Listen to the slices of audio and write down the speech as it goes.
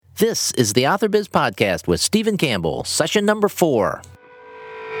This is the Author Biz Podcast with Stephen Campbell, session number 4.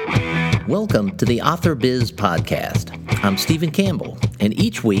 Welcome to the Author Biz Podcast. I'm Stephen Campbell, and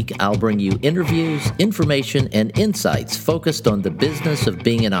each week I'll bring you interviews, information, and insights focused on the business of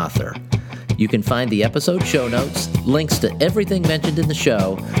being an author. You can find the episode show notes, links to everything mentioned in the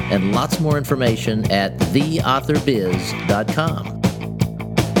show, and lots more information at theauthorbiz.com.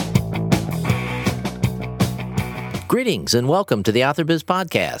 Greetings and welcome to the Author Biz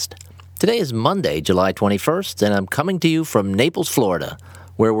Podcast. Today is Monday, July 21st, and I'm coming to you from Naples, Florida,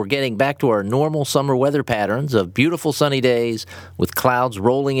 where we're getting back to our normal summer weather patterns of beautiful sunny days with clouds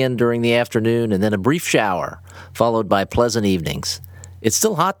rolling in during the afternoon and then a brief shower, followed by pleasant evenings. It's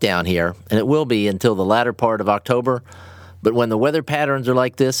still hot down here, and it will be until the latter part of October, but when the weather patterns are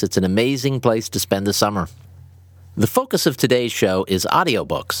like this, it's an amazing place to spend the summer. The focus of today's show is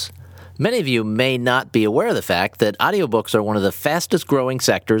audiobooks. Many of you may not be aware of the fact that audiobooks are one of the fastest growing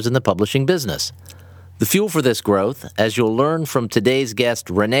sectors in the publishing business. The fuel for this growth, as you'll learn from today's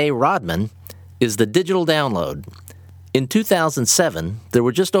guest Renee Raudman, is the digital download. In 2007, there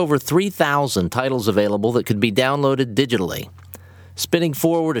were just over 3,000 titles available that could be downloaded digitally. Spinning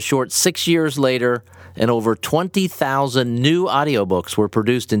forward a short 6 years later, and over 20,000 new audiobooks were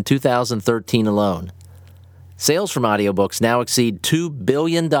produced in 2013 alone. Sales from audiobooks now exceed $2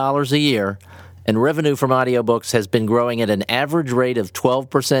 billion a year, and revenue from audiobooks has been growing at an average rate of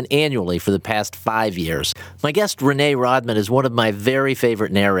 12% annually for the past 5 years. My guest, Renee Raudman, is one of my very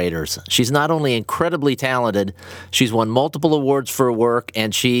favorite narrators. She's not only incredibly talented, she's won multiple awards for her work,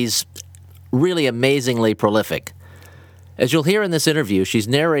 and she's really amazingly prolific. As you'll hear in this interview, she's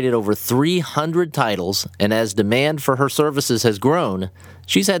narrated over 300 titles, and as demand for her services has grown,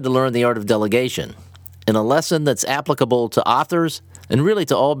 she's had to learn the art of delegation. In a lesson that's applicable to authors and really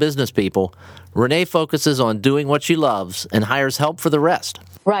to all business people, Renee focuses on doing what she loves and hires help for the rest.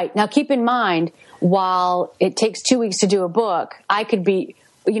 Right. Now, keep in mind, while it takes 2 weeks to do a book, I could be,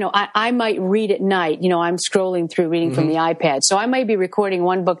 I might read at night. I'm scrolling through reading from the iPad. So I might be recording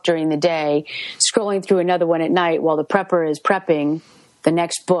one book during the day, scrolling through another one at night while the prepper is prepping the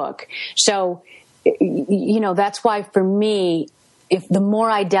next book. So, that's why for me, if the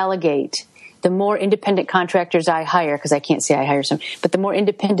more I delegate, the more independent contractors I hire, because I can't say I hire some, but the more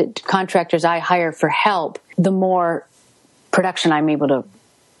independent contractors I hire for help, the more production I'm able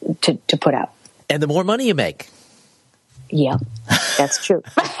to put out. And the more money you make. Yeah, that's true.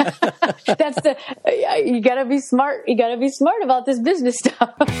 You gotta be smart. You gotta be smart about this business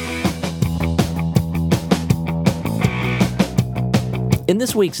stuff. In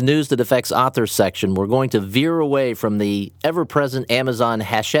this week's News That Affects Authors section, we're going to veer away from the ever-present Amazon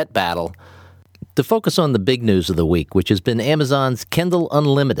Hachette battle to focus on the big news of the week, which has been Amazon's Kindle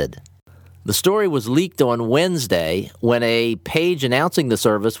Unlimited. The story was leaked on Wednesday when a page announcing the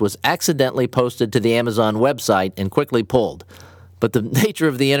service was accidentally posted to the Amazon website and quickly pulled. But the nature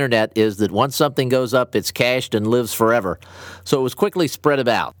of the internet is that once something goes up, it's cached and lives forever. So it was quickly spread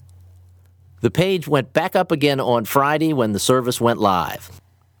about. The page went back up again on Friday when the service went live.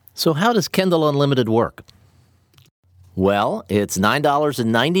 So how does Kindle Unlimited work? Well, it's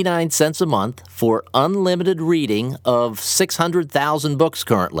 $9.99 a month for unlimited reading of 600,000 books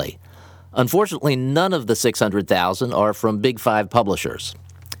currently. Unfortunately, none of the 600,000 are from Big Five publishers.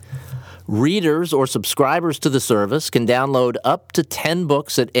 Readers or subscribers to the service can download up to 10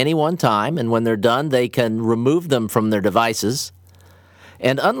 books at any one time, and when they're done, they can remove them from their devices.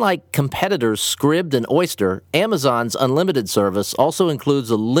 And unlike competitors Scribd and Oyster, Amazon's Unlimited service also includes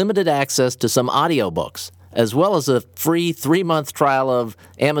a limited access to some audiobooks, as well as a free 3-month trial of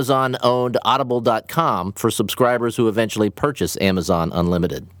Amazon-owned Audible.com for subscribers who eventually purchase Amazon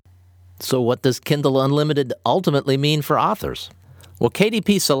Unlimited. So what does Kindle Unlimited ultimately mean for authors? Well,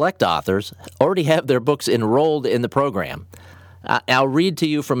 KDP Select authors already have their books enrolled in the program. I'll read to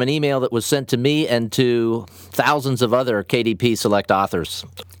you from an email that was sent to me and to thousands of other KDP Select authors.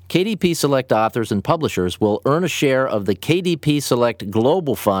 KDP Select authors and publishers will earn a share of the KDP Select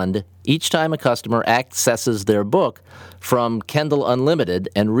Global Fund each time a customer accesses their book from Kindle Unlimited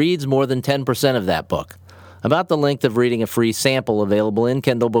and reads more than 10% of that book, about the length of reading a free sample available in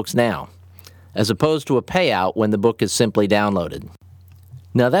Kindle Books now, as opposed to a payout when the book is simply downloaded.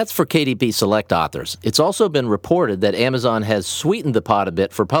 Now that's for KDP Select authors. It's also been reported that Amazon has sweetened the pot a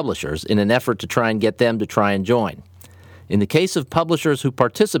bit for publishers in an effort to try and get them to try and join. In the case of publishers who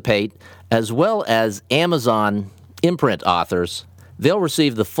participate, as well as Amazon imprint authors, they'll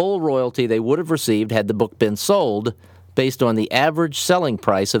receive the full royalty they would have received had the book been sold based on the average selling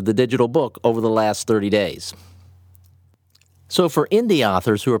price of the digital book over the last 30 days. So for indie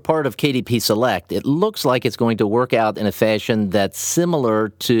authors who are part of KDP Select, it looks like it's going to work out in a fashion that's similar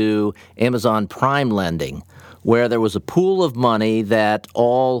to Amazon Prime lending, where there was a pool of money that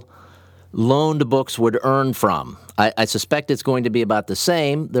all loaned books would earn from. I suspect it's going to be about the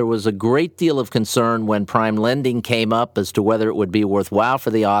same. There was a great deal of concern when Prime lending came up as to whether it would be worthwhile for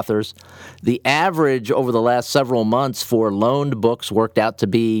the authors. The average over the last several months for loaned books worked out to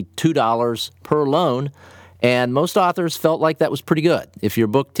be $2 per loan, and most authors felt like that was pretty good. If your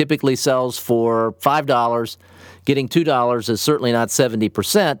book typically sells for $5, getting $2 is certainly not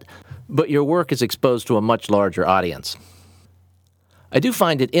 70%, but your work is exposed to a much larger audience. I do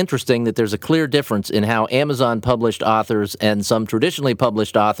find it interesting that there's a clear difference in how Amazon-published authors and some traditionally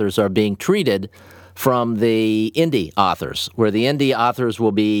published authors are being treated from the indie authors, where the indie authors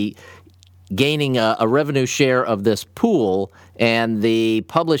will be gaining a revenue share of this pool, and the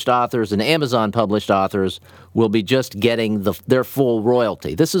published authors and Amazon-published authors will be just getting their full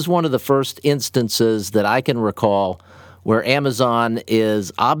royalty. This is one of the first instances that I can recall where Amazon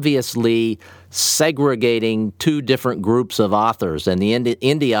is obviously segregating two different groups of authors, and the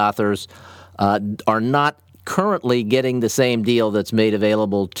indie authors are not currently getting the same deal that's made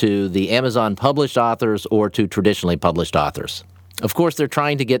available to the Amazon-published authors or to traditionally published authors. Of course, they're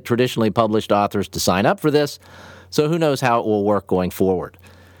trying to get traditionally published authors to sign up for this, so who knows how it will work going forward.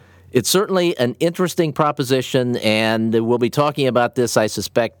 It's certainly an interesting proposition, and we'll be talking about this, I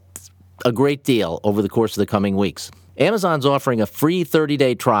suspect, a great deal over the course of the coming weeks. Amazon's offering a free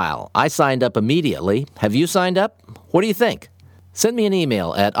 30-day trial. I signed up immediately. Have you signed up? What do you think? Send me an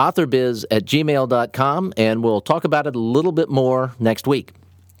email at authorbiz@gmail.com, and we'll talk about it a little bit more next week.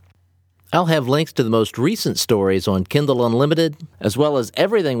 I'll have links to the most recent stories on Kindle Unlimited, as well as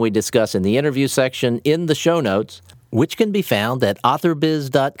everything we discuss in the interview section in the show notes, which can be found at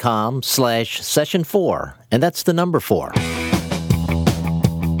authorbiz.com/session4, and that's the number 4.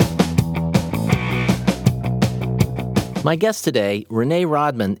 My guest today, Renee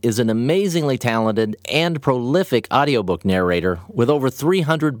Raudman, is an amazingly talented and prolific audiobook narrator with over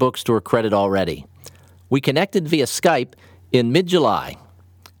 300 books to her credit already. We connected via Skype in mid-July.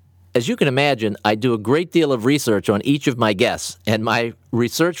 As you can imagine, I do a great deal of research on each of my guests, and my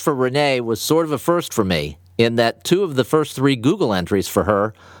research for Renee was sort of a first for me, in that 2 of the first 3 Google entries for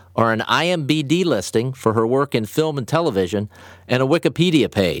her are an IMDb listing for her work in film and television and a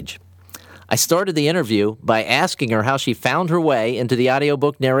Wikipedia page. I started the interview by asking her how she found her way into the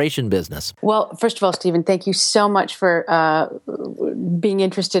audiobook narration business. Well, first of all, Stephen, thank you so much for being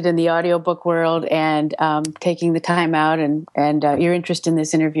interested in the audiobook world and taking the time out and your interest in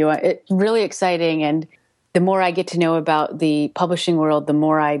this interview. It's really exciting, and the more I get to know about the publishing world, the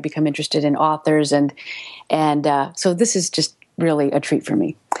more I become interested in authors, and so this is just really a treat for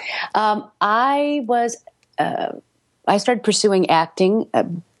me. I started pursuing acting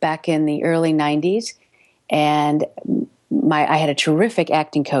back in the early 90s, and I had a terrific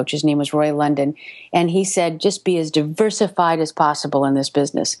acting coach. His name was Roy London, and he said, just be as diversified as possible in this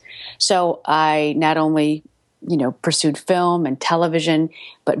business. So I not only, pursued film and television,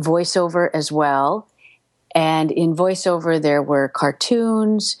 but voiceover as well. And in voiceover, there were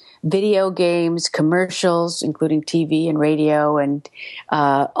cartoons, video games, commercials, including TV and radio, and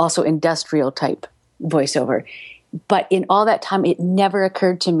also industrial type voiceover. But in all that time, it never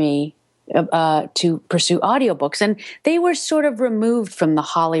occurred to me to pursue audiobooks. And they were sort of removed from the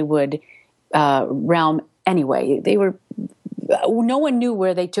Hollywood realm anyway. No one knew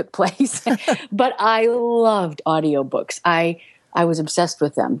where they took place. But I loved audiobooks. I was obsessed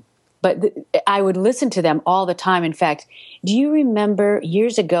with them. But I would listen to them all the time. In fact, do you remember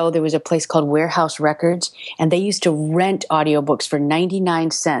years ago there was a place called Warehouse Records, and they used to rent audiobooks for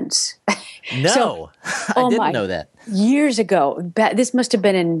 99 cents? No, I didn't know that. Years ago. This must have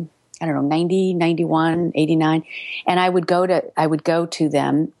been in, 90, 91, 89. And I would go to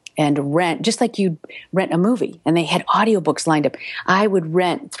them and rent, just like you'd rent a movie, and they had audiobooks lined up. I would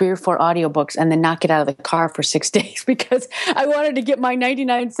rent 3 or 4 audiobooks and then not get out of the car for 6 days because I wanted to get my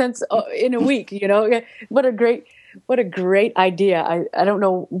 99 cents in a week. What a great idea. I don't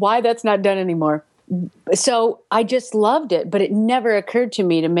know why that's not done anymore. So I just loved it, but it never occurred to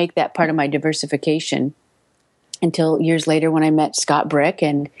me to make that part of my diversification until years later when I met Scott Brick,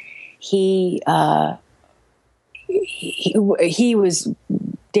 and he was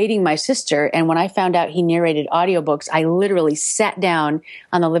dating my sister. And when I found out he narrated audiobooks, I literally sat down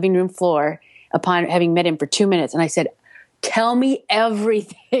on the living room floor upon having met him for 2 minutes. And I said, tell me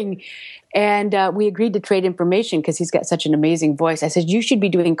everything. And we agreed to trade information because he's got such an amazing voice. I said, you should be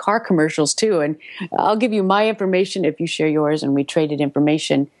doing car commercials too. And I'll give you my information if you share yours. And we traded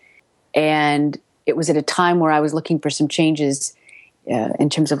information. And it was at a time where I was looking for some changes in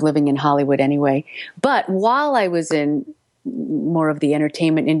terms of living in Hollywood anyway. But while I was in more of the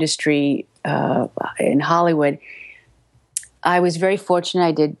entertainment industry in Hollywood, I was very fortunate.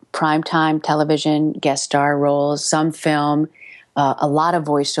 I did primetime television, guest star roles, some film, a lot of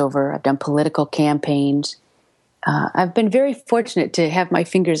voiceover. I've done political campaigns. I've been very fortunate to have my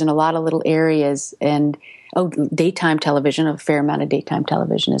fingers in a lot of little areas, and daytime television, a fair amount of daytime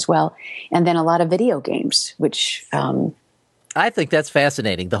television as well, and then a lot of video games, which I think that's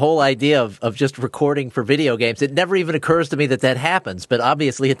fascinating. The whole idea of just recording for video games. It never even occurs to me that happens, but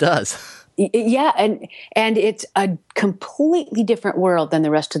obviously it does. Yeah, and it's a completely different world than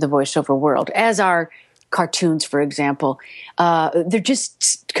the rest of the voiceover world, as are cartoons, for example. They're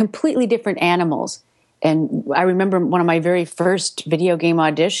just completely different animals. And I remember one of my very first video game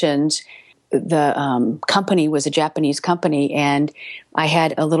auditions, the company was a Japanese company, and I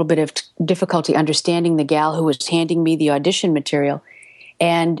had a little bit of difficulty understanding the gal who was handing me the audition material.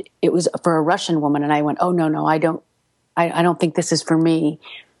 And it was for a Russian woman, and I went, "Oh, no, I don't think this is for me,"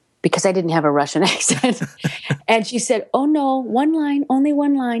 because I didn't have a Russian accent. And she said, "Oh, no, one line, only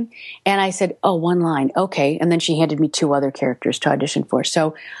one line." And I said, "Oh, one line. Okay." And then she handed me 2 other characters to audition for.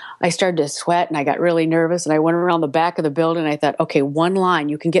 So I started to sweat and I got really nervous, and I went around the back of the building and I thought, okay, one line.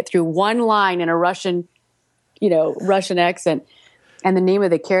 You can get through one line in a Russian accent. And the name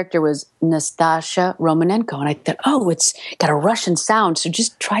of the character was Nastasha Romanenko. And I thought, oh, it's got a Russian sound. So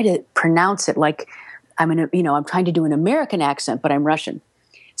just try to pronounce it like I'm trying to do an American accent, but I'm Russian.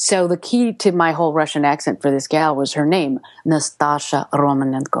 So the key to my whole Russian accent for this gal was her name, Nastasha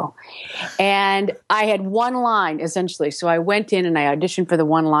Romanenko. And I had one line, essentially. So I went in and I auditioned for the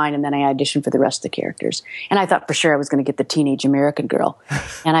one line, and then I auditioned for the rest of the characters. And I thought for sure I was going to get the teenage American girl.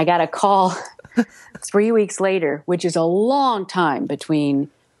 And I got a call 3 weeks later, which is a long time between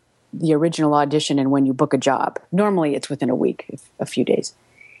the original audition and when you book a job. Normally it's within a week, a few days.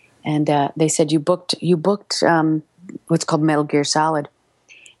 And they said, you booked what's called Metal Gear Solid.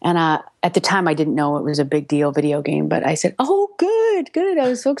 And at the time, I didn't know it was a big deal video game, but I said, "Oh, good. I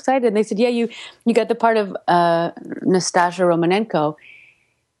was so excited." And they said, "Yeah, you got the part of Nastasha Romanenko."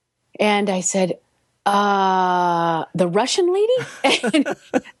 And I said, "The Russian lady?" And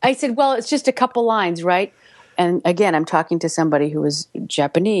I said, "Well, it's just a couple lines, right?" And again, I'm talking to somebody who was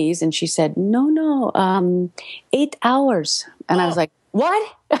Japanese, and she said, "No, 8 hours." And I was like, "What?"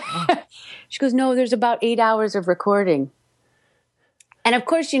 She goes, "No, there's about 8 hours of recording." And of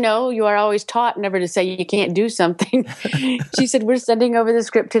course, you are always taught never to say you can't do something. She said, "We're sending over the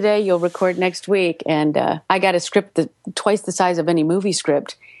script today. You'll record next week." And I got a script twice the size of any movie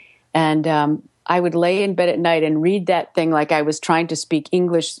script. And I would lay in bed at night and read that thing like I was trying to speak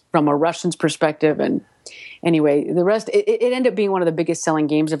English from a Russian's perspective. And anyway, the rest, it ended up being one of the biggest selling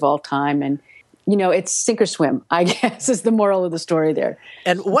games of all time. And, it's sink or swim, I guess, is the moral of the story there.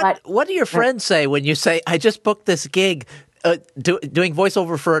 And what do your friends say when you say, "I just booked this gig"? Doing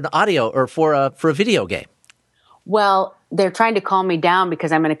voiceover for an audio or for a video game? Well, they're trying to calm me down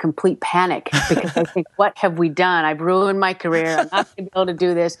because I'm in a complete panic because I think, what have we done? I've ruined my career. I'm not going to be able to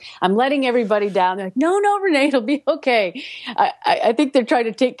do this. I'm letting everybody down. They're like, no, Renee, it'll be okay. I think they're trying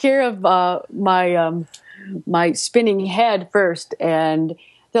to take care of my spinning head first. And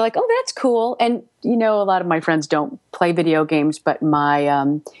they're like, oh, that's cool. And, a lot of my friends don't play video games, but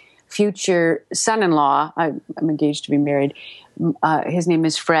my future son-in-law, I'm engaged to be married, his name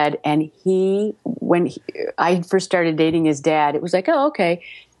is Fred, and when I first started dating his dad, it was like, oh, okay.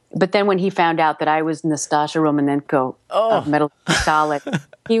 But then when he found out that I was Nastasha Romanenko of Metal Gear Solid,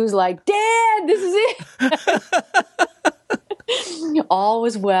 he was like, "Dad, this is it." All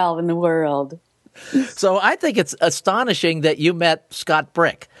was well in the world. So I think it's astonishing that you met Scott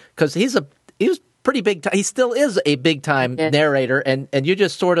Brick, because he was pretty big time. He still is a big time narrator, and you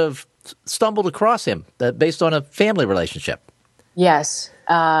just sort of stumbled across him based on a family relationship. Yes,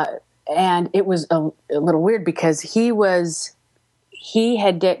 and it was a little weird because he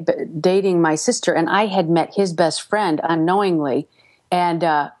had dating my sister, and I had met his best friend unknowingly, and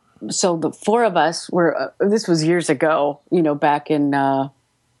so the 4 of us were. This was years ago, back in.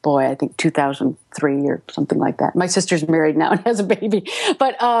 I think 2003 or something like that. My sister's married now and has a baby.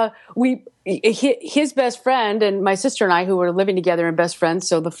 But his best friend and my sister and I, who were living together and best friends,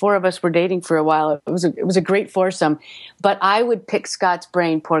 so the 4 of us were dating for a while. It was a great foursome. But I would pick Scott's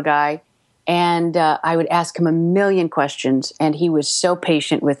brain, poor guy, and I would ask him a million questions, and he was so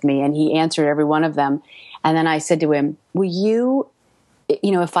patient with me, and he answered every one of them. And then I said to him, will you,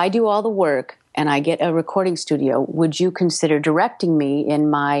 if I do all the work, and I get a recording studio, would you consider directing me in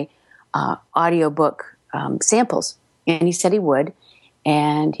my audiobook samples? And he said he would,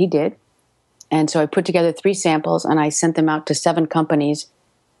 and he did. And so I put together 3 samples and I sent them out to 7 companies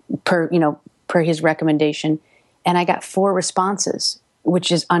per his recommendation. And I got 4 responses,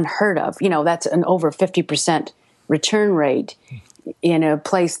 which is unheard of. That's an over 50% return rate in a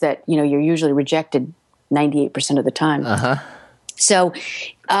place that, you're usually rejected 98% of the time. Uh-huh. So,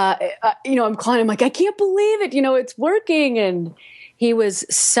 I'm calling him like, I can't believe it. It's working. And he was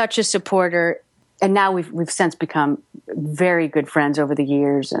such a supporter. And now we've since become very good friends over the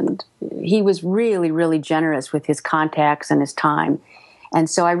years. And he was really, really generous with his contacts and his time. And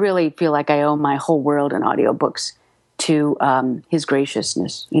so I really feel like I owe my whole world in audiobooks to his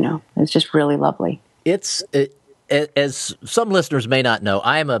graciousness. It's just really lovely. As some listeners may not know,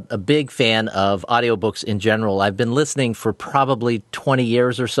 I am a big fan of audiobooks in general. I've been listening for probably 20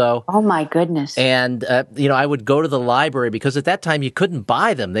 years or so. Oh, my goodness. And, I would go to the library because at that time you couldn't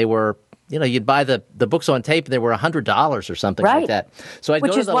buy them. They were, you'd buy the books on tape and they were $100 or something like that. So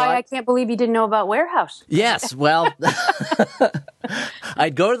Which is why I can't believe you didn't know about Warehouse. Yes, well,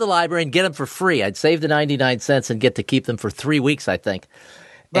 I'd go to the library and get them for free. I'd save the 99 cents and get to keep them for 3 weeks, I think.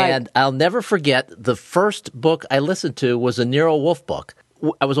 Right. And I'll never forget the first book I listened to was a Nero Wolfe book.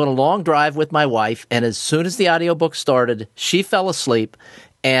 I was on a long drive with my wife, and as soon as the audiobook started, she fell asleep,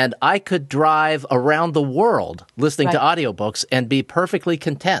 and I could drive around the world listening to audiobooks and be perfectly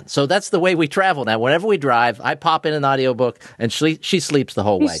content. So that's the way we travel now. Whenever we drive, I pop in an audiobook, and she sleeps the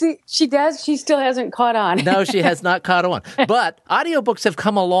whole way. She does? She still hasn't caught on. No, she has not caught on. But audiobooks have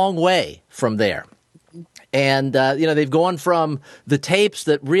come a long way from there. And, they've gone from the tapes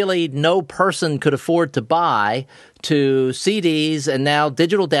that really no person could afford to buy to CDs and now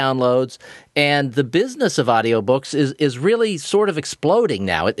digital downloads. And the business of audiobooks is really sort of exploding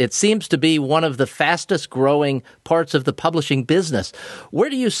now. It seems to be one of the fastest growing parts of the publishing business. Where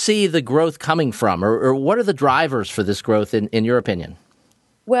do you see the growth coming from? Or what are the drivers for this growth, in your opinion?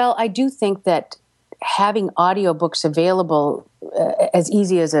 Well, I do think that having audiobooks available as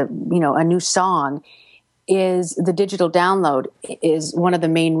easy as a new song is the digital download is one of the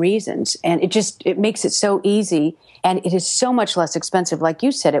main reasons. And it makes it so easy, and it is so much less expensive. Like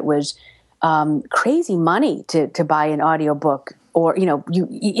you said, it was crazy money to buy an audiobook, or,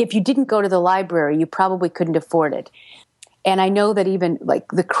 if you didn't go to the library, you probably couldn't afford it. And I know that even like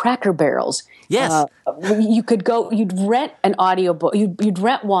the Cracker Barrels, yes, you'd rent an audiobook, you'd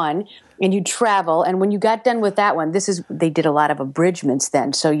rent one, and you'd travel. And when you got done with that one, they did a lot of abridgments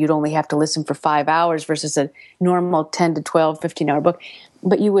then. So you'd only have to listen for 5 hours versus a normal 10 to 12, 15-hour book.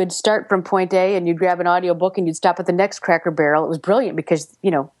 But you would start from point A and you'd grab an audiobook and you'd stop at the next Cracker Barrel. It was brilliant because,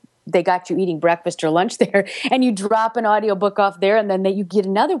 they got you eating breakfast or lunch there, and you drop an audiobook off there, and then you get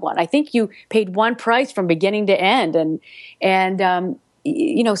another one. I think you paid one price from beginning to end. So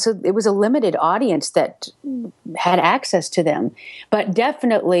it was a limited audience that had access to them. But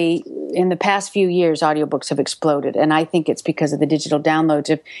definitely in the past few years, audiobooks have exploded. And I think it's because of the digital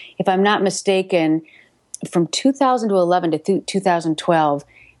downloads. If I'm not mistaken, from 2011 to 2012,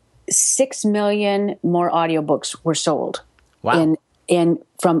 6 million more audiobooks were sold. Wow. In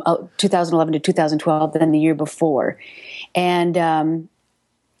from 2011 to 2012 than the year before. And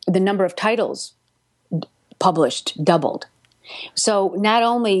the number of titles published doubled. So not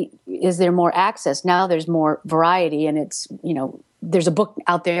only is there more access, now there's more variety, and it's, there's a book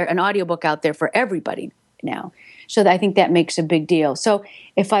out there, an audiobook out there for everybody now. So I think that makes a big deal. So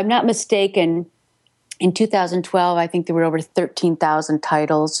if I'm not mistaken, in 2012, I think there were over 13,000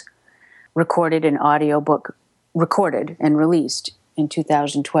 titles recorded in audiobook, recorded and released in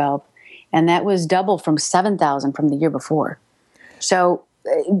 2012. And that was double from 7,000 from the year before. So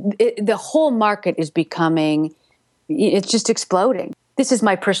the whole market is becoming, it's just exploding. This is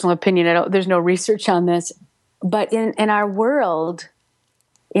my personal opinion. There's no research on this. But in our world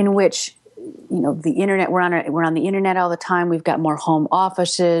in which, the internet, we're on the internet all the time. We've got more home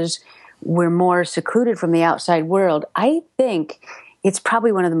offices. We're more secluded from the outside world. I think it's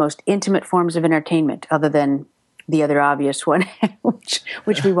probably one of the most intimate forms of entertainment, other than the other obvious one,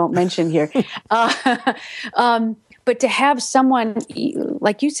 which we won't mention here. But to have someone,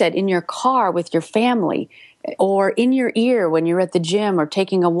 like you said, in your car with your family, or in your ear when you're at the gym or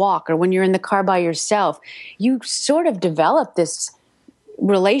taking a walk, or when you're in the car by yourself, you sort of develop this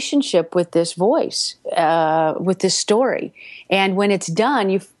relationship with this voice, with this story. And when it's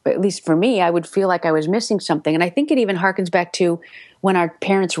done, at least for me, I would feel like I was missing something. And I think it even harkens back to when our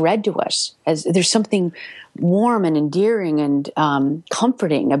parents read to us, as there's something warm and endearing and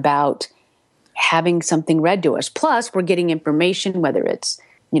comforting about having something read to us. Plus, we're getting information, whether it's,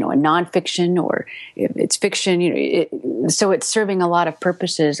 a nonfiction or it's fiction, so it's serving a lot of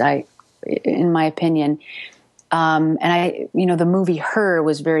purposes, in my opinion. And the movie Her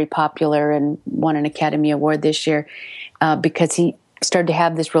was very popular and won an Academy Award this year because he started to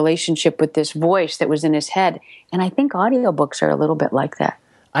have this relationship with this voice that was in his head. And I think audiobooks are a little bit like that.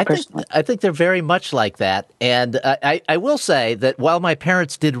 I think they're very much like that. And I will say that while my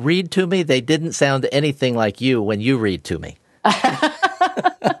parents did read to me, they didn't sound anything like you when you read to me.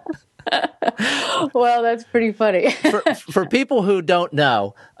 Well, that's pretty funny. For people who don't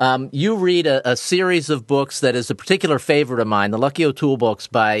know, you read a series of books that is a particular favorite of mine, the Lucky O'Toole books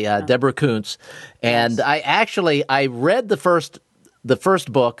by Deborah Kuntz. And yes. I read the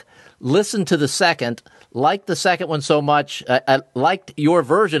first book, listened to the second, liked the second one so much, I liked your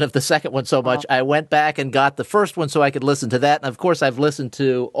version of the second one so much, I went back and got the first one so I could listen to that. And, of course, I've listened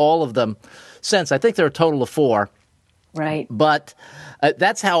to all of them since. I think there are a total of 4. Right. But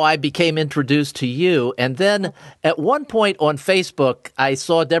that's how I became introduced to you. And then at one point on Facebook, I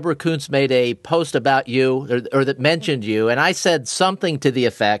saw Deborah Kuntz made a post about you or that mentioned you. And I said something to the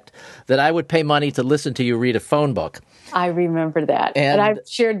effect that I would pay money to listen to you read a phone book. I remember that. And I've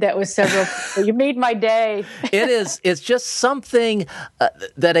shared that with several people. You made my day. It's just something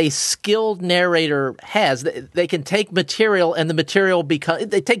that a skilled narrator has. They can take material and the material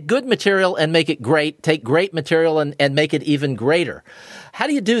they take good material and make it great, take great material and make it even greater. How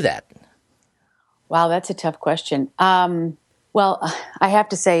do you do that? Wow, that's a tough question. Well, I have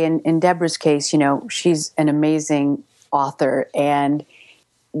to say in Deborah's case, she's an amazing author, and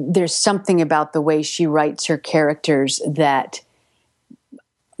there's something about the way she writes her characters that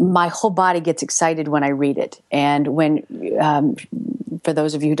my whole body gets excited when I read it. And when, for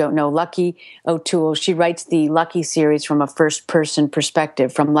those of you who don't know, Lucky O'Toole, she writes the Lucky series from a first-person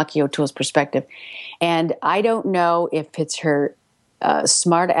perspective, from Lucky O'Toole's perspective. And I don't know if it's her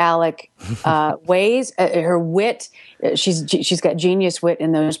smart aleck ways, her wit. She's got genius wit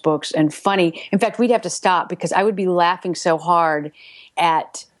in those books and funny. In fact, we'd have to stop because I would be laughing so hard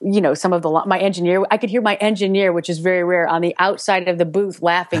at some of my engineer. I could hear my engineer, which is very rare, on the outside of the booth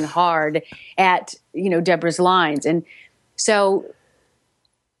laughing hard at Deborah's lines. And so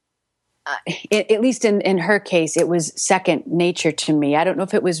at least in her case, it was second nature to me. I don't know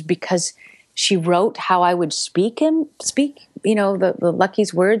if it was because she wrote how I would speak the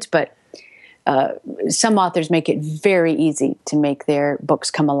Lucky's words, but some authors make it very easy to make their books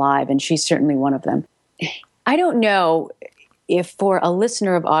come alive, and she's certainly one of them. I don't know if for a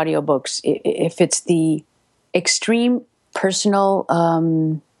listener of audiobooks, if it's the extreme personal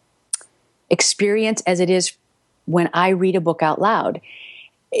experience as it is when I read a book out loud.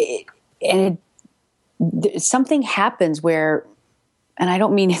 Something happens where, and I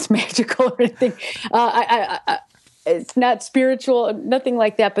don't mean it's magical or anything, it's not spiritual, nothing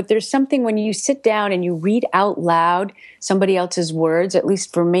like that, but there's something when you sit down and you read out loud somebody else's words, at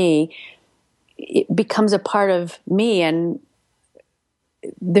least for me, it becomes a part of me. And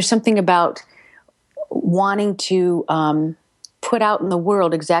there's something about wanting to put out in the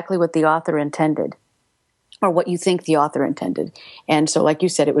world exactly what the author intended, or what you think the author intended. And so, like you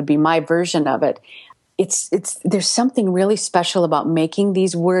said, it would be my version of it. There's something really special about making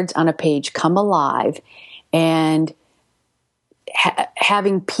these words on a page come alive and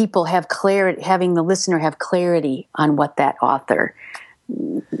having people have clarity, having the listener have clarity on what that author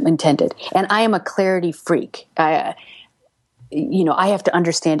intended. And I am a clarity freak. I have to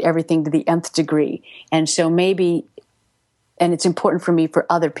understand everything to the nth degree. And so and it's important for me for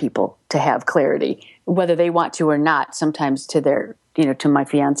other people to have clarity, whether they want to or not, sometimes to their, to my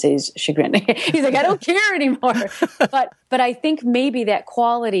fiance's chagrin. He's like, I don't care anymore. But I think maybe that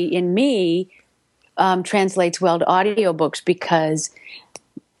quality in me translates well to audiobooks because,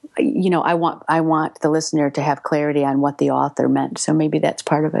 I want the listener to have clarity on what the author meant. So maybe that's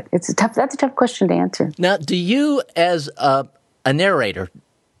part of it. That's a tough question to answer. Now, do you, as a narrator,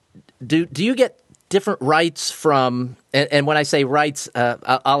 do you get different rights from, and when I say rights,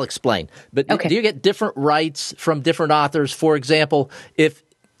 I'll explain, but okay. Do you get different rights from different authors? For example, if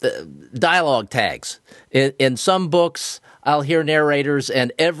dialogue tags, in some books, I'll hear narrators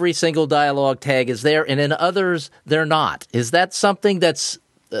and every single dialogue tag is there, and in others, they're not. Is that something that's...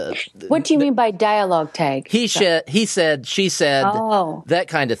 what do you mean by dialogue tag? He said, she said, that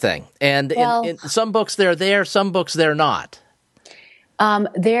kind of thing. And in some books, they're there, some books, they're not.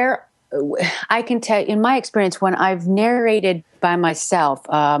 I can tell, in my experience, when I've narrated by myself,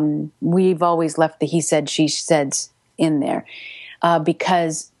 we've always left the he said, she said in there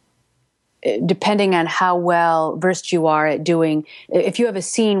because depending on how well versed you are at doing, if you have a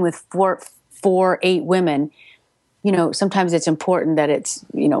scene with 8 women, sometimes it's important that it's,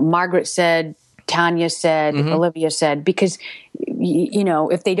 Margaret said, Tanya said, mm-hmm. Olivia said, because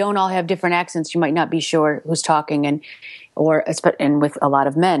if they don't all have different accents, you might not be sure who's talking, and with a lot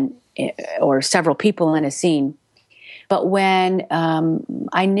of men or several people in a scene. But when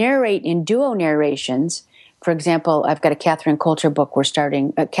I narrate in duo narrations, for example, I've got a Catherine Coulter book we're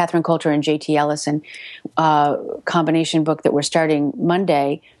starting, Catherine Coulter and J.T. Ellison combination book that we're starting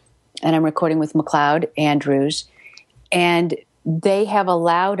Monday, and I'm recording with McLeod Andrews, and they have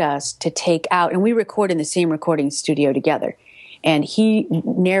allowed us to take out, and we record in the same recording studio together, and he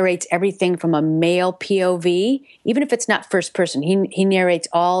narrates everything from a male POV, even if it's not first person. He narrates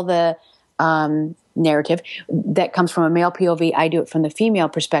all the narrative that comes from a male POV. I do it from the female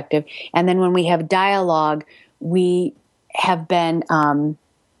perspective. And then when we have dialogue, we have been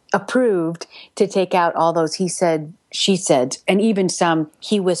approved to take out all those he said, she said, and even some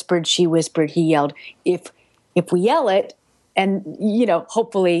he whispered, she whispered, he yelled. If we yell it, and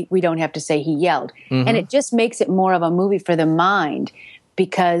hopefully we don't have to say he yelled. Mm-hmm. And it just makes it more of a movie for the mind,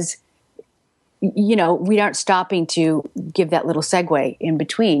 because we aren't stopping to give that little segue in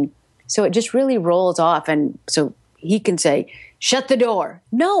between. So it just really rolls off. And so he can say, shut the door.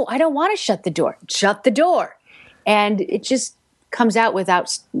 No, I don't want to shut the door. Shut the door. And it just comes out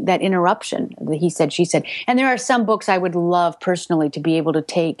without that interruption, the he said, she said. And there are some books I would love personally to be able to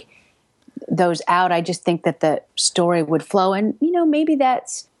take those out. I just think that the story would flow. And, maybe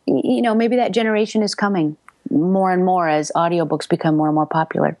maybe that generation is coming more and more as audiobooks become more and more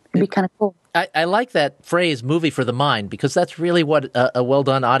popular. It'd be kind of cool. I like that phrase, movie for the mind, because that's really what a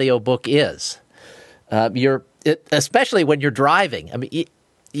well-done audiobook is. Especially when you're driving. I mean,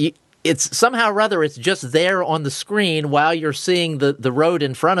 it's somehow or other, it's just there on the screen while you're seeing the road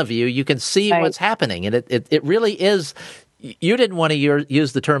in front of you. You can see what's happening. And it really is. You didn't want to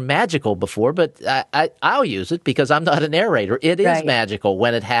use the term magical before, but I'll use it because I'm not a narrator. It is magical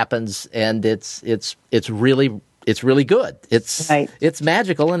when it happens, and it's really good. It's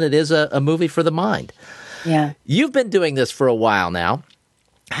magical, and it is a movie for the mind. Yeah. You've been doing this for a while now.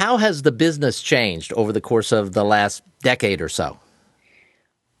 How has the business changed over the course of the last decade or so?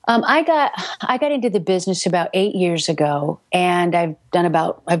 I got into the business about 8 years ago, and I've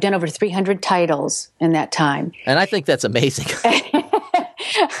done over 300 titles in that time. And I think that's amazing.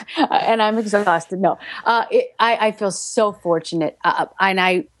 And I'm exhausted. No, I feel so fortunate. And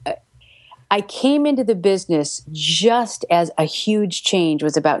I came into the business just as a huge change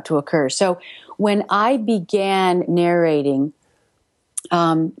was about to occur. So when I began narrating,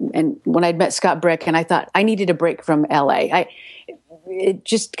 and when I'd met Scott Brick, and I thought I needed a break from LA, it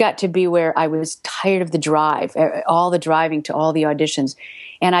just got to be where I was tired of the drive, all the driving to all the auditions.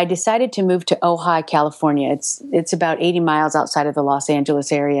 And I decided to move to Ojai, California. It's about 80 miles outside of the Los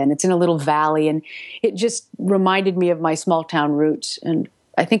Angeles area, and it's in a little valley. And it just reminded me of my small town roots. And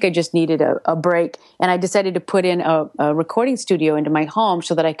I think I just needed a break. And I decided to put in a recording studio into my home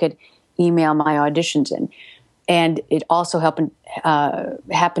so that I could email my auditions in. And it also happened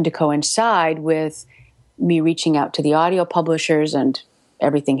to coincide with me reaching out to the audio publishers, and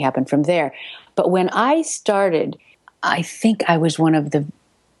everything happened from there. But when I started, I think I was one of the,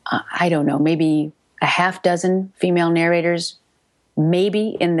 I don't know, maybe a half dozen female narrators, maybe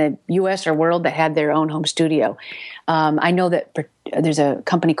in the U.S. or world, that had their own home studio. I know that there's a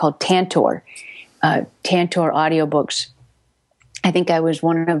company called Tantor Audiobooks. I think I was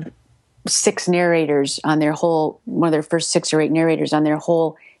one of 6 narrators on their one of their first 6 or 8 narrators on their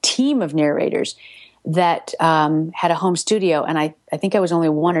whole team of narrators that had a home studio. And I think I was only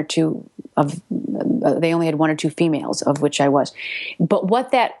one or two they only had 1 or 2 females, of which I was. But what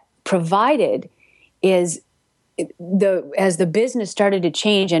that provided is as the business started to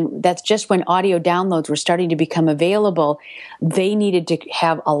change, and that's just when audio downloads were starting to become available, they needed to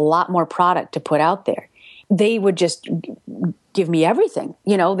have a lot more product to put out there. They would just give me everything.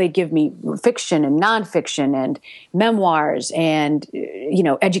 They'd give me fiction and nonfiction and memoirs and,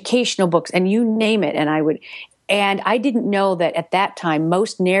 educational books, and you name it. And I didn't know that at that time,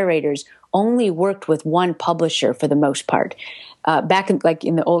 most narrators only worked with one publisher for the most part. Back in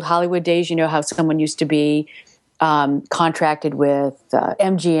the old Hollywood days, how someone used to be contracted with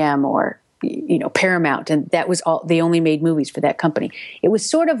MGM or Paramount, and that was all. They only made movies for that company. It was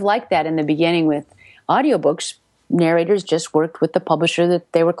sort of like that in the beginning with audiobooks. Narrators just worked with the publisher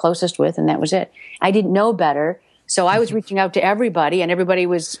that they were closest with, and that was it. I didn't know better, so I was reaching out to everybody, and everybody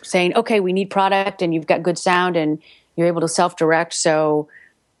was saying, okay, we need product, and you've got good sound, and you're able to self-direct, so,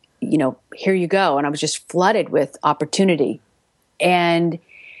 here you go. And I was just flooded with opportunity. And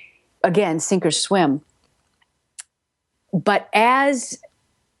again, sink or swim. But as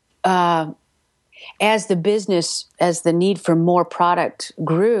the business, as the need for more product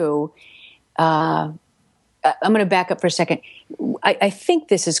grew, I'm going to back up for a second. I think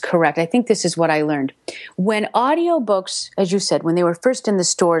this is correct. I think this is what I learned. When audiobooks, as you said, when they were first in the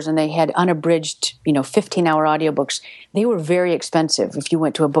stores and they had unabridged, 15-hour audiobooks, they were very expensive. If you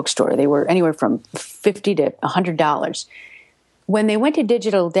went to a bookstore, they were anywhere from $50 to $100. When they went to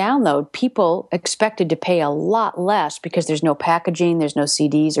digital download, people expected to pay a lot less because there's no packaging, there's no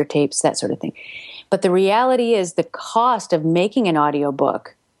CDs or tapes, that sort of thing. But the reality is the cost of making an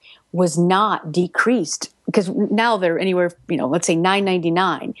audiobook was not decreased, because now they're anywhere, let's say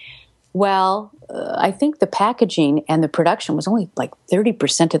 $9.99. Well, I think the packaging and the production was only like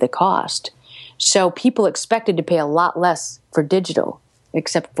 30% of the cost. So people expected to pay a lot less for digital,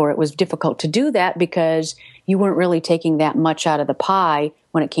 except for it was difficult to do that because you weren't really taking that much out of the pie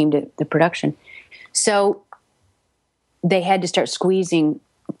when it came to the production. So they had to start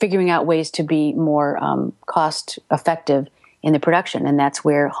figuring out ways to be more cost effective in the production. And that's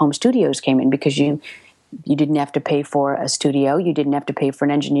where home studios came in, because you didn't have to pay for a studio. You didn't have to pay for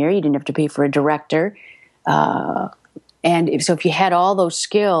an engineer. You didn't have to pay for a director. So if you had all those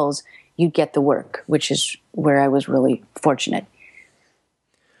skills, you'd get the work, which is where I was really fortunate.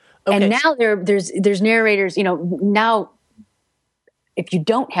 Okay. And now there's narrators, now if you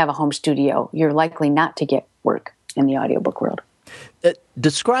don't have a home studio, you're likely not to get work in the audiobook world.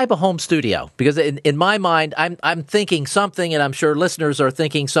 Describe a home studio, because in my mind, I'm thinking something, and I'm sure listeners are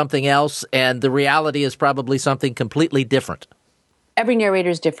thinking something else, and the reality is probably something completely different. Every narrator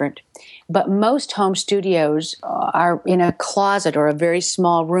is different, but most home studios are in a closet or a very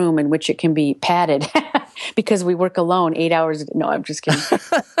small room in which it can be padded because we work alone 8 hours. No, I'm just kidding. So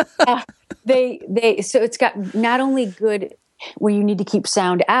it's got not only good where you need to keep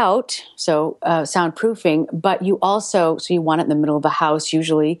sound out, so soundproofing, but you also, so you want it in the middle of a house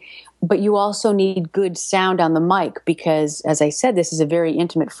usually, but you also need good sound on the mic because, as I said, this is a very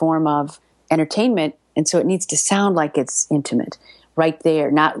intimate form of entertainment, and so it needs to sound like it's intimate right there.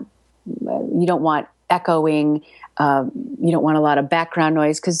 You don't want echoing, you don't want a lot of background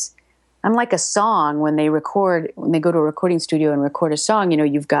noise, because unlike a song, when they go to a recording studio and record a song, you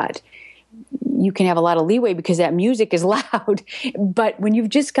can have a lot of leeway because that music is loud. But when you've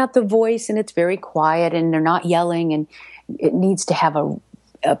just got the voice and it's very quiet and they're not yelling, and it needs to have a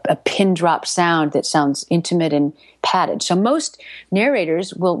pin drop sound that sounds intimate and padded. So most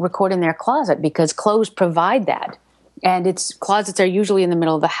narrators will record in their closet because clothes provide that. And closets are usually in the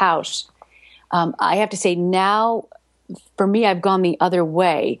middle of the house. I have to say now, for me, I've gone the other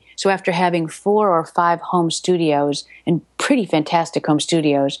way. So after having 4 or 5 home studios, and pretty fantastic home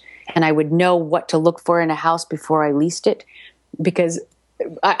studios, and I would know what to look for in a house before I leased it, because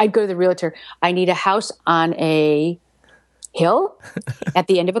I'd go to the realtor. I need a house on a hill at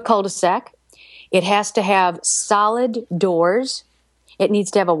the end of a cul-de-sac. It has to have solid doors. It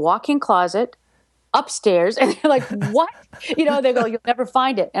needs to have a walk-in closet upstairs. And they're like, what? They go, you'll never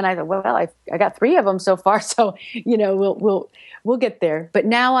find it. And I thought, well, I got 3 of them so far. So, we'll get there. But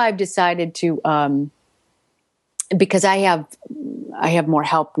now I've decided to, because I have more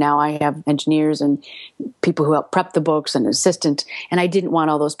help now. I have engineers and people who help prep the books and assistants, and I didn't want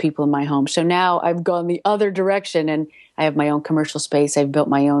all those people in my home. So now I've gone the other direction, and I have my own commercial space. I've built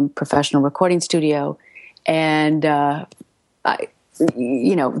my own professional recording studio, and that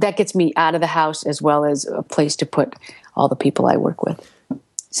gets me out of the house as well as a place to put all the people I work with.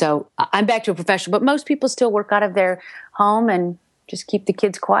 So I'm back to a professional, but most people still work out of their home and just keep the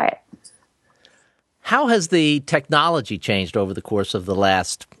kids quiet. How has the technology changed over the course of the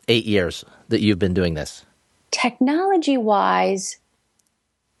last 8 years that you've been doing this? Technology-wise,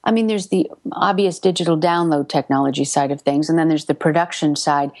 there's the obvious digital download technology side of things, and then there's the production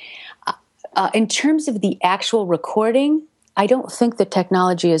side. In terms of the actual recording, I don't think the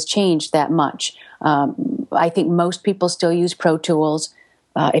technology has changed that much. I think most people still use Pro Tools.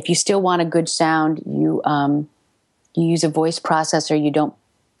 If you still want a good sound, you use a voice processor. You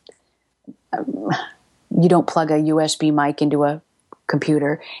don't plug a USB mic into a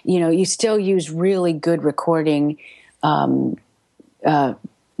computer. You still use really good recording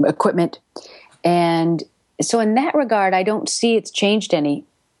equipment. And so in that regard, I don't see it's changed any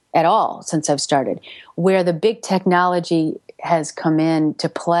at all since I've started. Where the big technology has come in to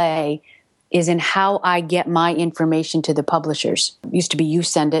play is in how I get my information to the publishers. It used to be you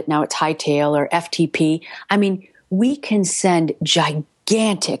send it, now it's Hightail or FTP. We can send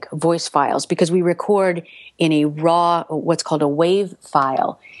gigantic voice files because we record in a raw, what's called a WAV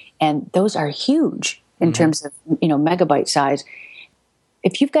file. And those are huge in terms of, megabyte size.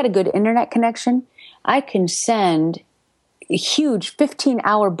 If you've got a good internet connection, I can send huge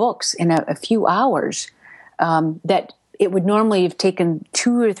 15-hour books in a few hours that it would normally have taken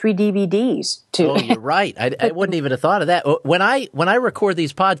 2 or 3 DVDs to. Oh, you're right. I wouldn't even have thought of that. When I record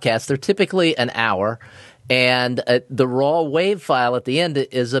these podcasts, they're typically an hour, and the raw wave file at the end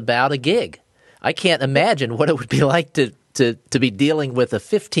is about a gig. I can't imagine what it would be like to be dealing with a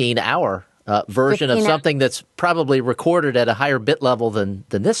 15-hour version of something that's probably recorded at a higher bit level than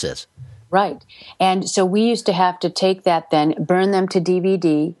this is. Right. And so we used to have to take that then, burn them to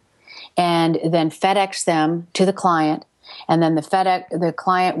DVD, and then FedEx them to the client. And then the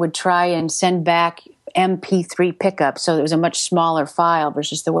client would try and send back MP3 pickup. So it was a much smaller file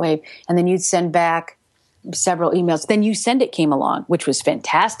versus the wave. And then you'd send back several emails. Then YouSend came along, which was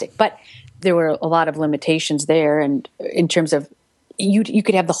fantastic. But there were a lot of limitations there. And in terms of, you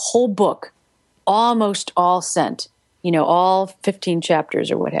could have the whole book almost all sent, all 15 chapters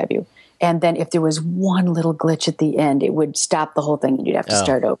or what have you. And then if there was one little glitch at the end, it would stop the whole thing and you'd have to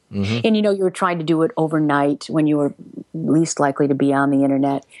start over. Mm-hmm. And you were trying to do it overnight when you were least likely to be on the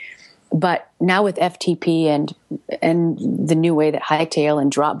internet. But now with FTP and the new way that Hightail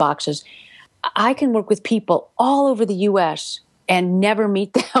and Dropboxes, I can work with people all over the U.S. and never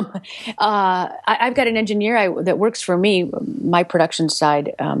meet them. I've got an engineer that works for me, my production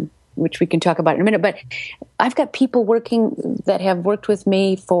side, which we can talk about in a minute. But I've got people working that have worked with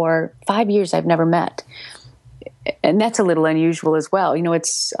me for 5 years I've never met. And that's a little unusual as well.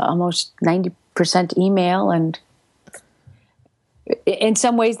 It's almost 90% email. And in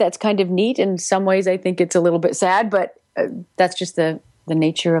some ways that's kind of neat. In some ways I think it's a little bit sad. But that's just the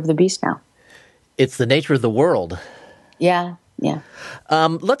nature of the beast now. It's the nature of the world. Yeah.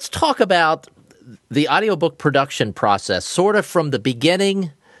 Let's talk about the audiobook production process, sort of from the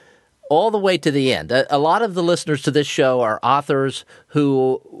beginning all the way to the end. A lot of the listeners to this show are authors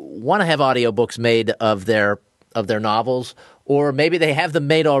who want to have audiobooks made of their novels, or maybe they have them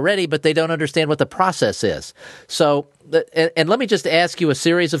made already, but they don't understand what the process is. So, and let me just ask you a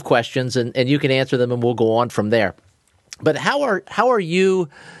series of questions, and you can answer them, and we'll go on from there. But how are you?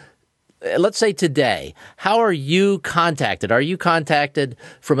 Let's say today, how are you contacted? Are you contacted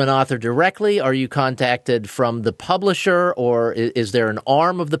from an author directly? Are you contacted from the publisher? Or is there an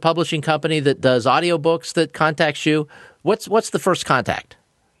arm of the publishing company that does audiobooks that contacts you? What's the first contact?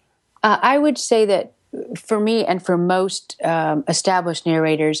 I would say that for me and for most established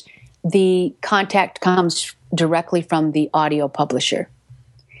narrators, the contact comes directly from the audio publisher.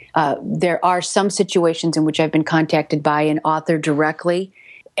 There are some situations in which I've been contacted by an author directly,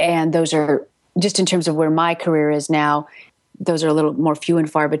 and those are, just in terms of where my career is now, those are a little more few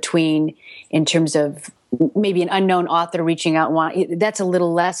and far between in terms of maybe an unknown author reaching out. That's a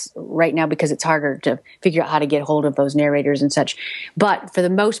little less right now because it's harder to figure out how to get hold of those narrators and such. But for the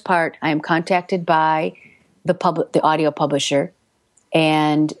most part, I am contacted by the audio publisher,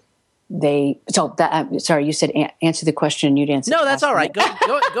 and sorry, you said answer the question and you'd answer. No, that's all right.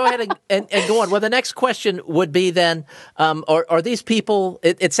 Go ahead and go on. Well, the next question would be then, are these people,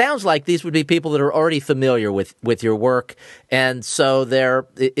 it sounds like these would be people that are already familiar with your work. And so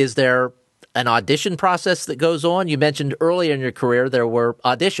is there an audition process that goes on? You mentioned earlier in your career there were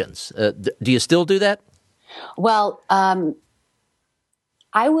auditions. Do you still do that? Well,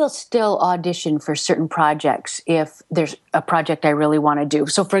 I will still audition for certain projects if there's a project I really want to do.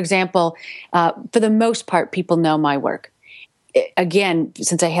 So, for example, for the most part, people know my work. Again,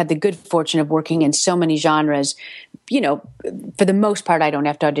 since I had the good fortune of working in so many genres, for the most part, I don't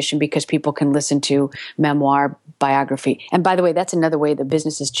have to audition because people can listen to memoir, biography. And by the way, that's another way the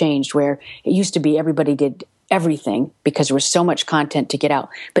business has changed, where it used to be everybody did everything because there was so much content to get out.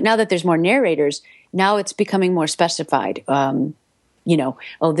 But now that there's more narrators, now it's becoming more specified.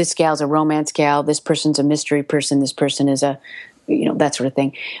 This gal's a romance gal, this person's a mystery person, this person is a, that sort of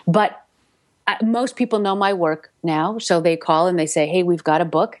thing. But most people know my work now, so they call and they say, hey, we've got a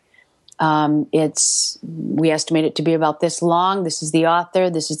book. We estimate it to be about this long. This is the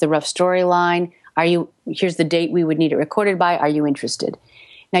author. This is the rough storyline. Here's the date we would need it recorded by. Are you interested?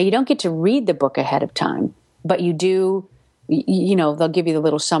 Now, you don't get to read the book ahead of time, but you do, they'll give you the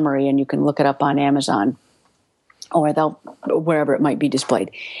little summary and you can look it up on Amazon, or wherever it might be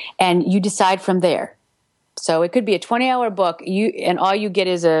displayed. And you decide from there. So it could be a 20-hour book, and all you get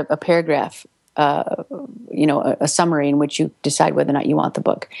is a paragraph, a summary in which you decide whether or not you want the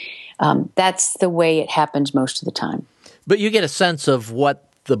book. That's the way it happens most of the time. But you get a sense of what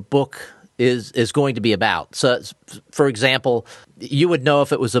the book is going to be about. So, for example, you would know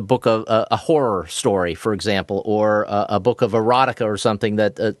if it was a book of a horror story, for example, or a book of erotica or something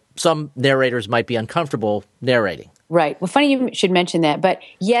that some narrators might be uncomfortable narrating. Right. Well, funny you should mention that. But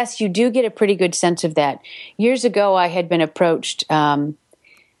yes, you do get a pretty good sense of that. Years ago, I had been approached.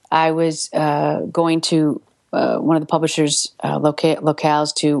 I was going to one of the publishers'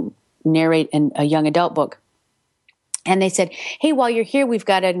 locales to narrate a young adult book. And they said, "Hey, while you're here, we've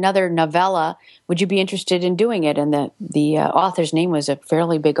got another novella. Would you be interested in doing it?" And the author's name was a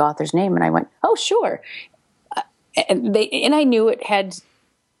fairly big author's name. And I went, "Oh, sure." And I knew it had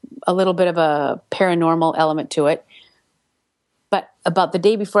a little bit of a paranormal element to it. But about the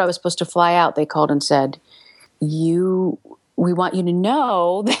day before I was supposed to fly out, they called and said, we want you to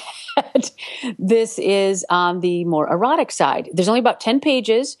know that this is on the more erotic side. There's only about 10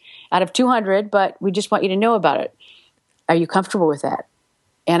 pages out of 200, but we just want you to know about it. Are you comfortable with that?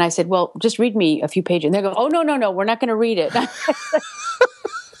 And I said, well, just read me a few pages. And they go, oh, no, we're not going to read it.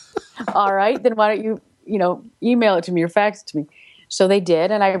 All right, then why don't you email it to me or fax it to me? So they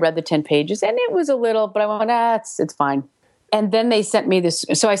did, and I read the 10 pages, and it was a little, but I went, it's fine. And then they sent me this.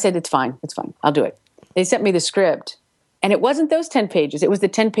 So I said, it's fine, I'll do it. They sent me the script, and it wasn't those 10 pages. It was the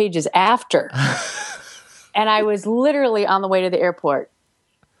 10 pages after. And I was literally on the way to the airport.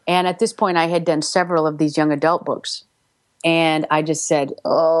 And at this point, I had done several of these young adult books. And I just said,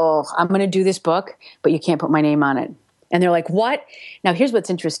 I'm going to do this book, but you can't put my name on it. And they're like, what? Now, here's what's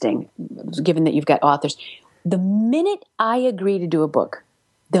interesting, given that you've got authors. The minute I agree to do a book,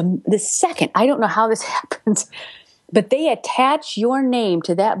 the second, I don't know how this happens, but they attach your name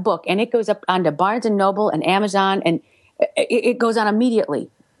to that book, and it goes up onto Barnes & Noble and Amazon, and it goes on immediately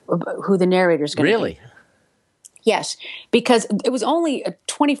who the narrator is going to be. Really? Yes, because it was only a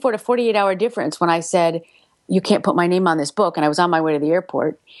 24 to 48-hour difference when I said, you can't put my name on this book, and I was on my way to the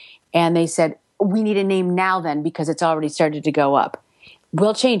airport, and they said, we need a name now then because it's already started to go up.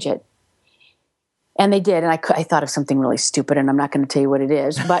 We'll change it. And they did, and I thought of something really stupid, and I'm not going to tell you what it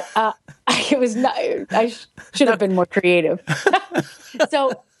is, but it was not. I should have been more creative.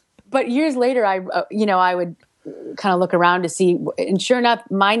 But years later, I would kind of look around to see, and sure enough,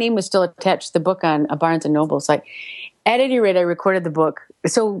 my name was still attached to the book on a Barnes and Noble site. At any rate, I recorded the book.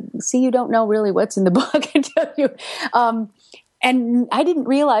 So, see, you don't know really what's in the book until you. And I didn't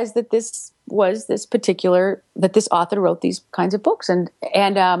realize that this author wrote these kinds of books, and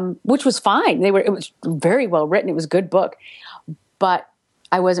which was fine. It was very well written. It was a good book, but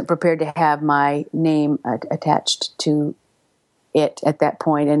I wasn't prepared to have my name attached to it at that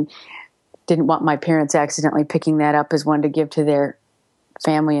point, and didn't want my parents accidentally picking that up as one to give to their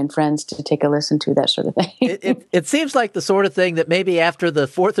family and friends to take a listen to, that sort of thing. It seems like the sort of thing that maybe after the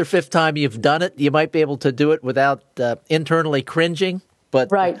fourth or fifth time you've done it, you might be able to do it without internally cringing.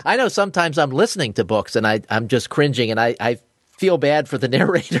 But right. I know sometimes I'm listening to books and I'm just cringing, and I feel bad for the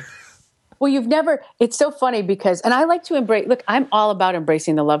narrator. Well, it's so funny because, and I like to I'm all about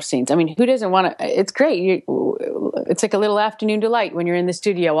embracing the love scenes. I mean, who doesn't want to, it's great. It's like a little afternoon delight when you're in the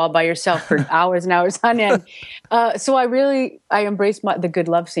studio all by yourself for hours and hours on end. So I embrace the good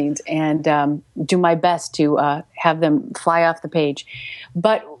love scenes and do my best to have them fly off the page.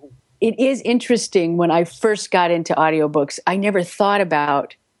 But it is interesting, when I first got into audiobooks, I never thought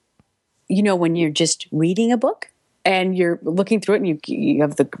about, when you're just reading a book and you're looking through it and you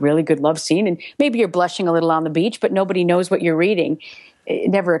have the really good love scene, and maybe you're blushing a little on the beach, but nobody knows what you're reading. It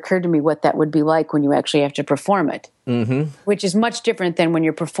never occurred to me what that would be like when you actually have to perform it, which is much different than when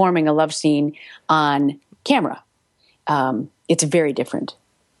you're performing a love scene on camera. It's very different.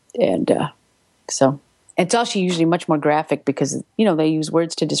 And so it's also usually much more graphic because, they use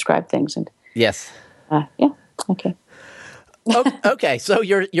words to describe things. And yes. Yeah. Okay. Okay. So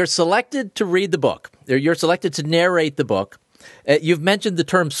you're selected to read the book. You're selected to narrate the book. You've mentioned the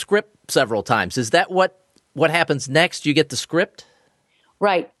term script several times. Is that what happens next? You get the script?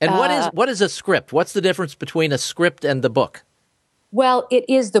 Right. And what is a script? What's the difference between a script and the book? Well, it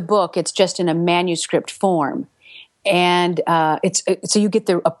is the book. It's just in a manuscript form. And so you get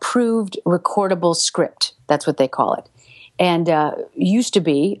the approved recordable script. That's what they call it. And used to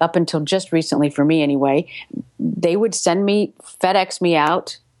be, up until just recently for me anyway, they would FedEx me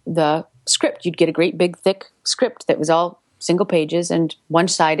out the script. You'd get a great big thick script that was all single pages and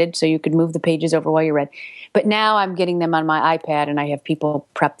one-sided, so you could move the pages over while you read. But now I'm getting them on my iPad, and I have people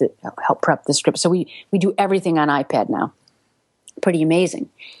help prep the script. So we do everything on iPad now. Pretty amazing.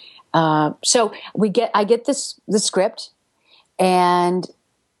 So I get the script, and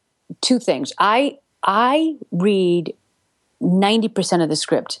two things. I read 90% of the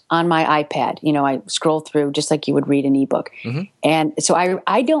script on my iPad. I scroll through just like you would read an ebook. Mm-hmm. And so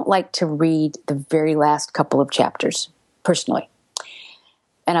I don't like to read the very last couple of chapters personally.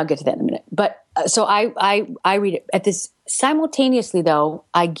 And I'll get to that in a minute. But so I read it at this simultaneously, though.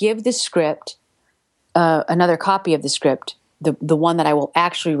 I give the script, another copy of the script, the one that I will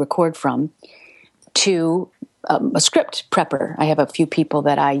actually record from, to a script prepper. I have a few people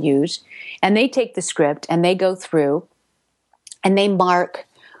that I use, and they take the script and they go through and they mark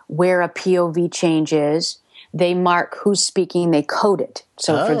where a POV change is. They mark who's speaking. They code it.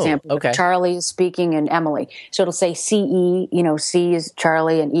 So, for example, if Charlie is speaking and Emily, so it'll say CE. C is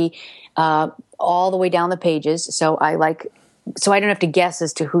Charlie and E, all the way down the pages. So I don't have to guess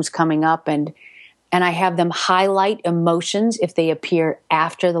as to who's coming up, and I have them highlight emotions if they appear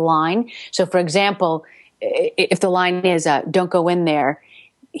after the line. So, for example, if the line is "Don't go in there,"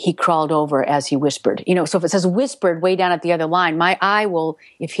 he crawled over as he whispered. So if it says whispered way down at the other line, my eye will,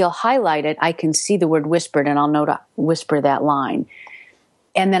 if he'll highlight it, I can see the word whispered and I'll know to whisper that line.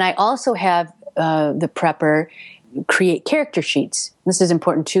 And then I also have the prepper create character sheets. This is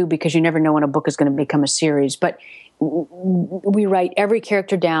important too because you never know when a book is going to become a series. But we write every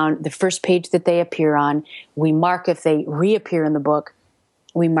character down, the first page that they appear on. We mark if they reappear in the book.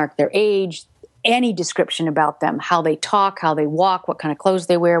 We mark their age, any description about them, how they talk, how they walk, what kind of clothes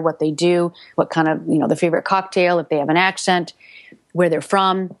they wear, what they do, what kind of, the favorite cocktail, if they have an accent, where they're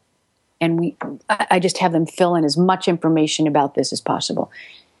from. And I just have them fill in as much information about this as possible.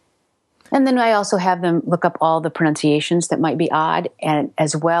 And then I also have them look up all the pronunciations that might be odd, and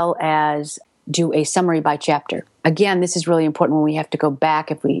as well as do a summary by chapter. Again, this is really important when we have to go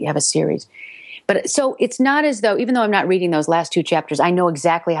back if we have a series. But so it's not as though, even though I'm not reading those last 2 chapters, I know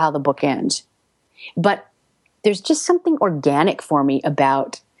exactly how the book ends. But there's just something organic for me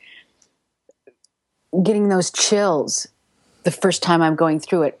about getting those chills the first time I'm going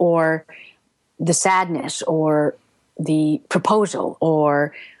through it, or the sadness, or the proposal,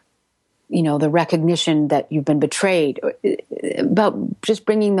 or, the recognition that you've been betrayed, about just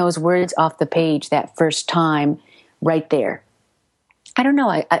bringing those words off the page that first time right there. I don't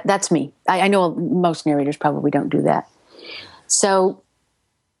know. That's me. I know most narrators probably don't do that. So,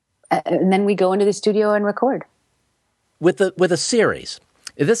 and then we go into the studio and record. With a series,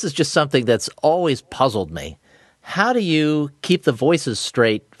 this is just something that's always puzzled me. How do you keep the voices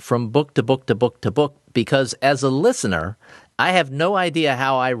straight from book to book to book to book? Because as a listener, I have no idea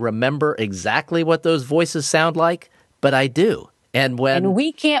how I remember exactly what those voices sound like, but I do. And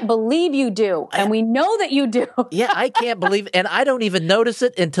we can't believe you do, and we know that you do. Yeah, I can't believe, and I don't even notice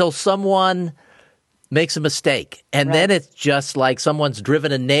it until someone makes a mistake. And then it's just like someone's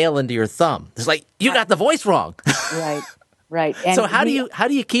driven a nail into your thumb. It's like, you got the voice wrong. Right. And so how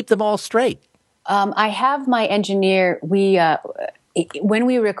do you keep them all straight? I have my engineer, when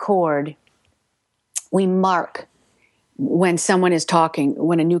we record, we mark when someone is talking,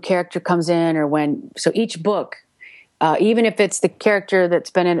 when a new character comes in, so each book, even if it's the character that's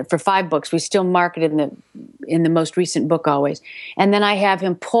been in it for 5 books, we still mark it in the most recent book always. And then I have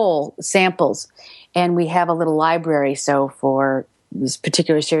him pull samples, and we have a little library. So for this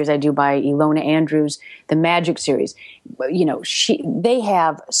particular series I do by Ilona Andrews, the Magic series, they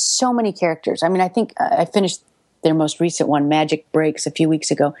have so many characters. I mean, I think I finished their most recent one, Magic Breaks, a few weeks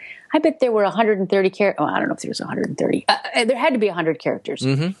ago. I bet there were 130 characters. Oh, I don't know if there was 130. There had to be 100 characters.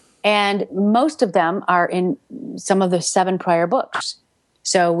 Mm-hmm. And most of them are in some of the 7 prior books.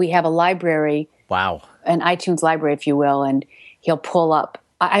 So we have a library. Wow. An iTunes library, if you will, and he'll pull up.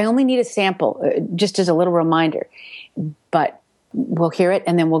 I only need a sample, just as a little reminder. But we'll hear it,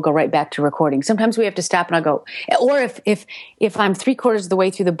 and then we'll go right back to recording. Sometimes we have to stop, and I'll go. Or if I'm 3/4 of the way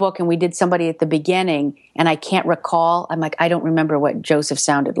through the book and we did somebody at the beginning and I can't recall, I'm like, I don't remember what Joseph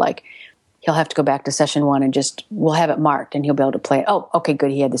sounded like. He'll have to go back to session 1 and we'll have it marked, and he'll be able to play it. Oh, okay,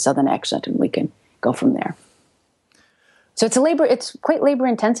 good. He had the Southern accent, and we can go from there. So it's quite labor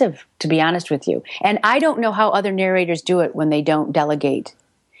intensive, to be honest with you. And I don't know how other narrators do it when they don't delegate.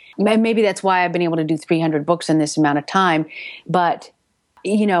 Maybe that's why I've been able to do 300 books in this amount of time. But,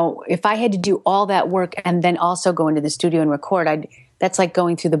 if I had to do all that work and then also go into the studio and record, that's like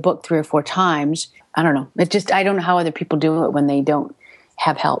going through the book 3 or 4 times. I don't know. I don't know how other people do it when they don't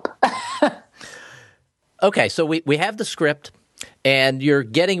have help. Okay, so we have the script, and you're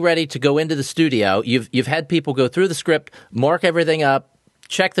getting ready to go into the studio. You've had people go through the script, mark everything up,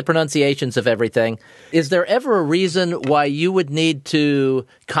 check the pronunciations of everything. Is there ever a reason why you would need to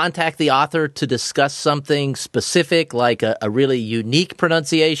contact the author to discuss something specific, like a really unique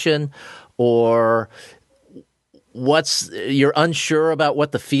pronunciation, or you're unsure about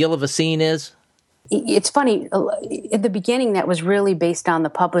what the feel of a scene is? It's funny. At the beginning, that was really based on the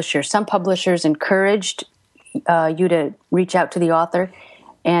publisher. Some publishers encouraged you to reach out to the author,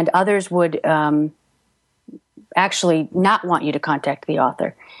 and others would actually not want you to contact the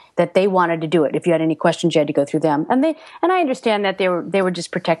author, that they wanted to do it. If you had any questions, you had to go through them. And I understand that they were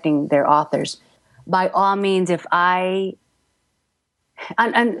just protecting their authors. By all means, on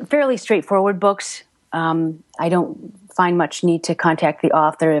fairly straightforward books, I don't find much need to contact the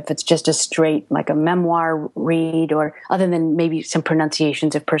author if it's just a straight, like a memoir read, or other than maybe some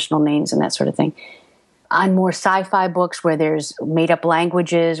pronunciations of personal names and that sort of thing. On more sci-fi books where there's made-up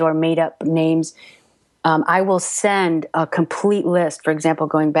languages or made-up names, I will send a complete list, for example,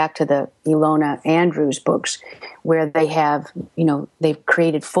 going back to the Ilona Andrews books, where they have, they've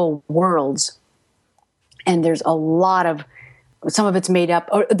created full worlds, and there's a lot of, some of it's made up,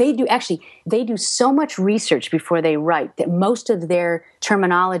 or they do so much research before they write that most of their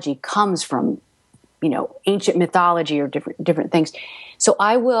terminology comes from, ancient mythology or different things. So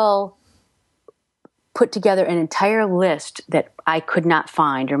I will put together an entire list that I could not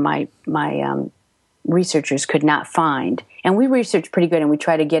find, or my researchers could not find. And we research pretty good, and we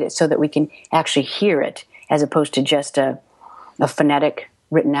try to get it so that we can actually hear it as opposed to just a phonetic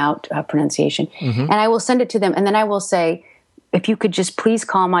written out pronunciation. Mm-hmm. And I will send it to them, and then I will say, if you could just please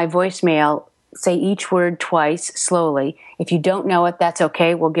call my voicemail, say each word twice slowly. If you don't know it, that's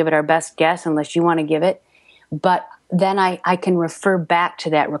okay. We'll give it our best guess unless you want to give it. But then I can refer back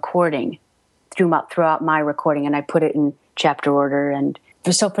to that recording throughout my recording, and I put it in chapter order. And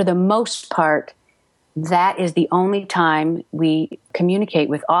so for the most part, that is the only time we communicate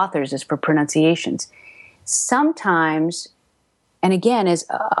with authors is for pronunciations. Sometimes, and again, as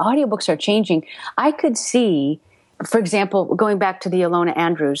audiobooks are changing, I could see, for example, going back to the Ilona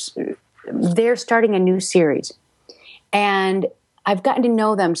Andrews, they're starting a new series. And I've gotten to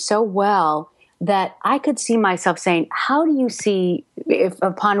know them so well that I could see myself saying, how do you see, if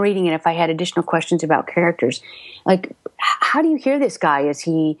upon reading it, if I had additional questions about characters, like, how do you hear this guy? Is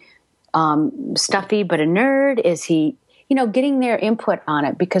he stuffy but a nerd? Is he, getting their input on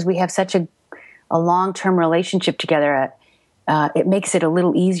it, because we have such a long-term relationship together. It makes it a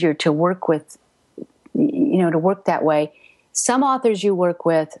little easier to work with, to work that way. Some authors you work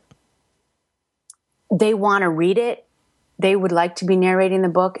with, they want to read it. They would like to be narrating the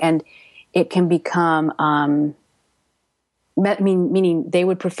book, and it can become, meaning they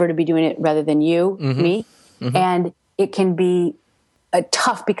would prefer to be doing it rather than you, mm-hmm. me. Mm-hmm. And it can be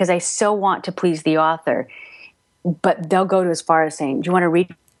tough because I so want to please the author, but they'll go to as far as saying, do you want to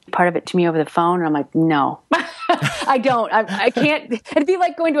read part of it to me over the phone? And I'm like, no, I don't. I can't. It'd be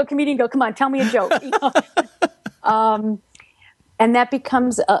like going to a comedian and go, come on, tell me a joke. And that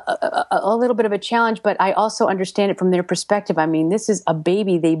becomes a little bit of a challenge, but I also understand it from their perspective. I mean, this is a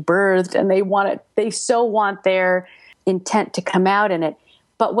baby they birthed, and they so want their intent to come out in it.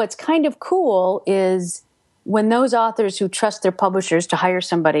 But what's kind of cool is when those authors who trust their publishers to hire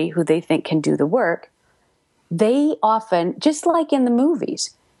somebody who they think can do the work, they often, just like in the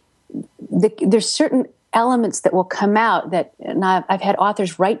movies, there's certain elements that will come out that, and I've had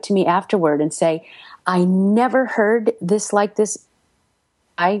authors write to me afterward and say, I never heard this like this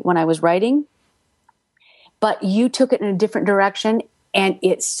when I was writing, but you took it in a different direction and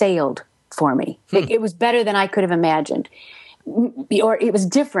it sailed for me. It was better than I could have imagined, or it was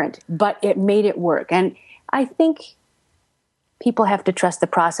different, but it made it work. And I think people have to trust the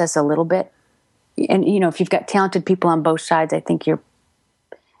process a little bit. And, if you've got talented people on both sides, I think you're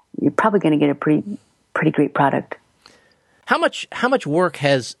probably going to get a pretty great product. How much work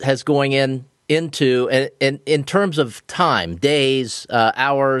has going into in terms of time, days,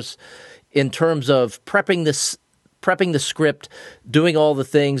 hours, in terms of prepping the script, doing all the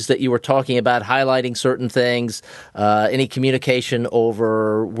things that you were talking about, highlighting certain things, any communication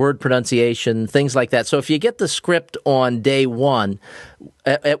over word pronunciation, things like that. So if you get the script on day one,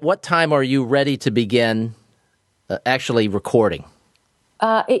 at what time are you ready to begin actually recording?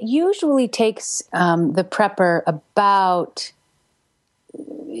 It usually takes the prepper about,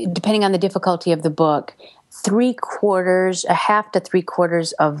 depending on the difficulty of the book, a half to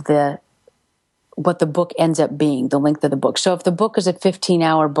 3/4 of what the book ends up being, the length of the book. So if the book is a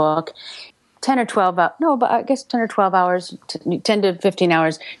 15-hour book, 10 or 12 hours, 10 to 15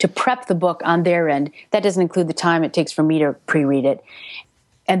 hours to prep the book on their end. That doesn't include the time it takes for me to pre-read it.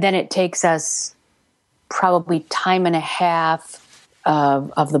 And then it takes us probably time and a half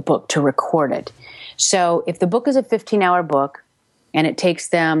of the book to record it. So if the book is a 15-hour book and it takes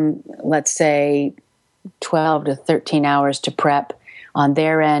them, let's say, 12 to 13 hours to prep on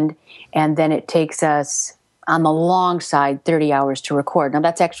their end, and then it takes us, on the long side, 30 hours to record. Now,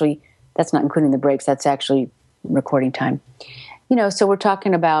 that's not including the breaks. That's actually recording time. So we're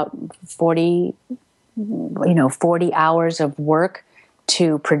talking about 40 hours of work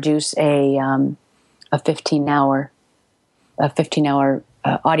to produce a 15-hour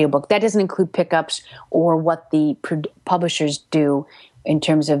audiobook. That doesn't include pickups or what the publishers do in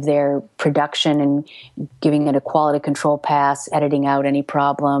terms of their production and giving it a quality control pass, editing out any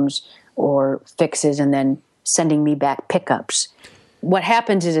problems or fixes, and then sending me back pickups. What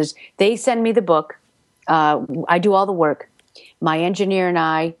happens is they send me the book. I do all the work. My engineer and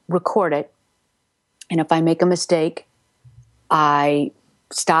I record it. And if I make a mistake, I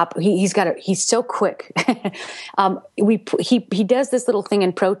stop. He's so quick. He does this little thing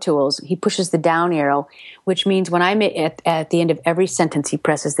in Pro Tools. He pushes the down arrow, which means when I'm at the end of every sentence, he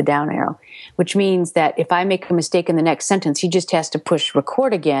presses the down arrow, which means that if I make a mistake in the next sentence, he just has to push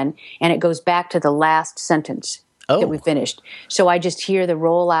record again, and it goes back to the last sentence that we finished. So I just hear the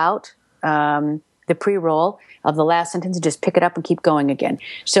roll out, the pre-roll of the last sentence, and just pick it up and keep going again.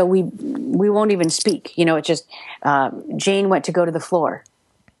 So we won't even speak. It's just Jane went to go to the floor.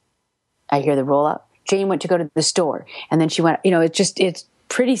 I hear the roll out. Jane went to go to the store, and then she went. It's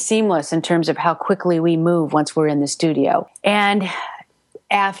pretty seamless in terms of how quickly we move once we're in the studio. And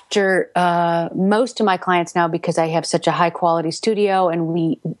after most of my clients now, because I have such a high quality studio,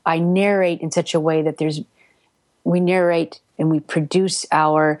 and I narrate in such a way that we narrate and we produce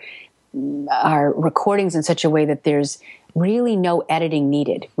our recordings in such a way that there's really no editing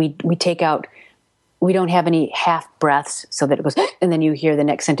needed. We take out. We don't have any half breaths so that it goes, and then you hear the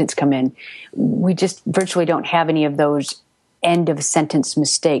next sentence come in. We just virtually don't have any of those end of sentence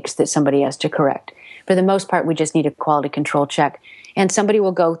mistakes that somebody has to correct. For the most part, we just need a quality control check, and somebody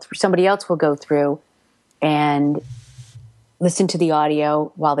else will go through and listen to the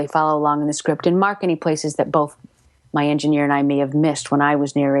audio while they follow along in the script and mark any places that both my engineer and I may have missed when I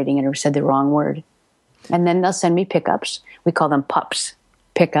was narrating it or said the wrong word. And then they'll send me pickups. We call them pups.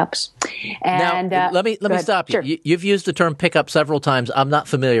 Pickups. And now, let me stop you. Sure. You've used the term pickup several times. I'm not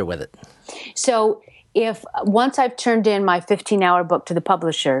familiar with it. So once I've turned in my 15-hour book to the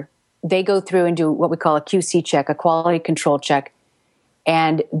publisher, they go through and do what we call a QC check, a quality control check.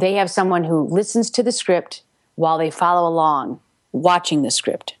 And they have someone who listens to the script while they follow along, watching the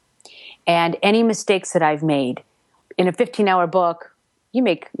script. And any mistakes that I've made in a 15-hour book,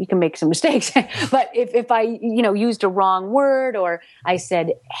 you can make some mistakes. But if I, used a wrong word, or I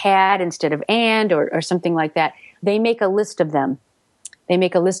said had instead of and, or something like that, they make a list of them. They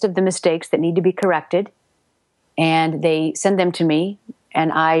make a list of the mistakes that need to be corrected, and they send them to me,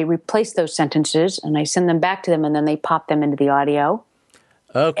 and I replace those sentences, and I send them back to them, and then they pop them into the audio.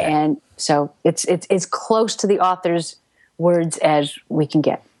 Okay. And so it's as close to the author's words as we can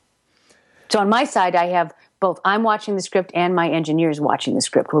get. So on my side, I have both. I'm watching the script and my engineer is watching the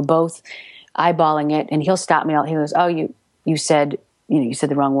script. We're both eyeballing it, and he'll stop me. He goes, "Oh, you said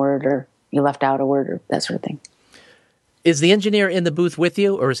the wrong word, or you left out a word, or that sort of thing." Is the engineer in the booth with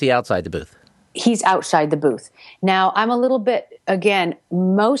you, or is he outside the booth? He's outside the booth. Now, I'm a little bit, again,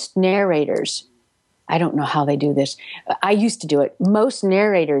 most narrators, I don't know how they do this. I used to do it. Most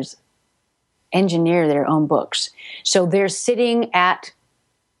narrators engineer their own books. So they're sitting at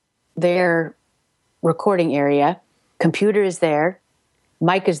their recording area, computer is there,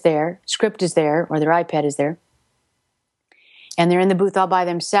 mic is there, script is there, or their iPad is there, and they're in the booth all by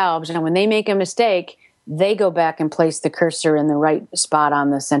themselves. And when they make a mistake, they go back and place the cursor in the right spot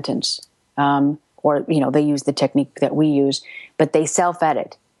on the sentence. Or they use the technique that we use, but they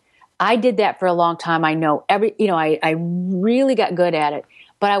self-edit. I did that for a long time. I know I really got good at it,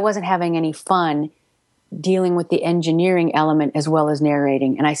 but I wasn't having any fun dealing with the engineering element as well as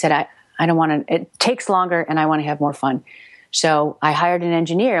narrating. And I said, I don't want to, it takes longer and I want to have more fun. So I hired an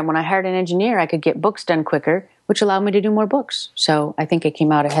engineer, and when I hired an engineer, I could get books done quicker, which allowed me to do more books. So I think it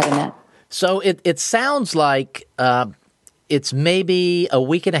came out ahead of that. So it sounds like it's maybe a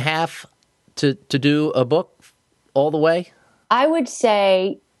week and a half to do a book all the way? I would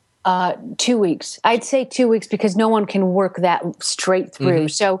say 2 weeks. I'd say 2 weeks because no one can work that straight through. Mm-hmm.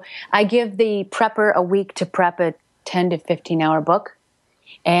 So I give the prepper a week to prep a 10 to 15-hour book.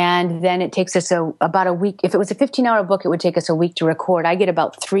 And then it takes us about a week. If it was a 15-hour book, it would take us a week to record. I get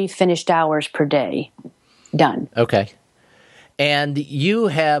about 3 finished hours per day done. Okay. And you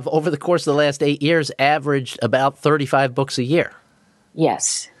have, over the course of the last 8 years, averaged about 35 books a year.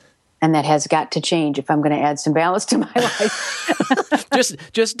 Yes. And that has got to change if I'm going to add some balance to my life.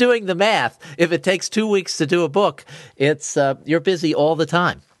 just doing the math. If it takes 2 weeks to do a book, it's you're busy all the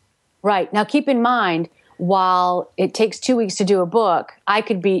time. Right. Now, keep in mind, while it takes 2 weeks to do a book, I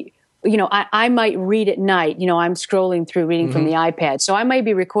could be, I might read at night. I'm scrolling through reading mm-hmm. from the iPad. So I might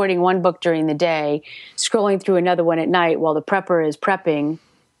be recording one book during the day, scrolling through another one at night while the prepper is prepping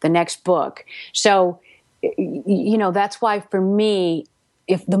the next book. So, that's why for me,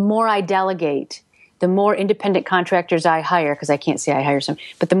 if the more I delegate, the more independent contractors I hire, because I can't say I hire some,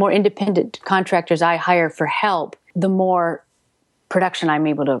 but the more independent contractors I hire for help, the more production I'm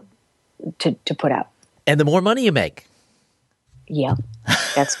able to put out. And the more money you make. Yeah,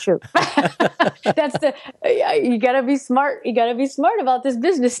 that's true. You got to be smart. You got to be smart about this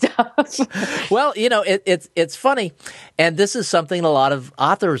business stuff. Well, it's funny, and this is something a lot of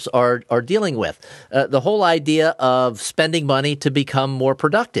authors are dealing with. The whole idea of spending money to become more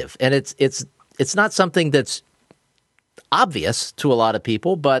productive, and it's not something that's obvious to a lot of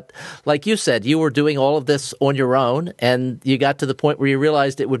people, but like you said, you were doing all of this on your own, and you got to the point where you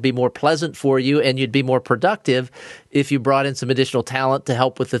realized it would be more pleasant for you and you'd be more productive if you brought in some additional talent to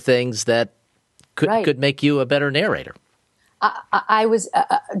help with the things that could make you a better narrator. I was,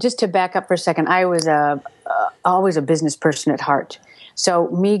 just to back up for a second, I was always a business person at heart. So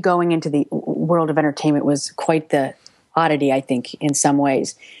me going into the world of entertainment was quite the oddity, I think, in some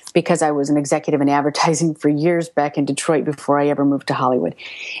ways, because I was an executive in advertising for years back in Detroit before I ever moved to Hollywood.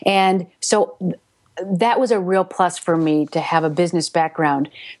 And so that was a real plus for me to have a business background,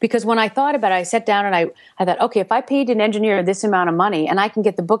 because when I thought about it, I sat down and I thought, okay, if I paid an engineer this amount of money and I can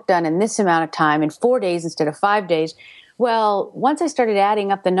get the book done in this amount of time in 4 days instead of 5 days, well, once I started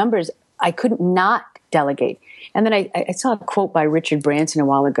adding up the numbers, I couldn't not delegate. And then I saw a quote by Richard Branson a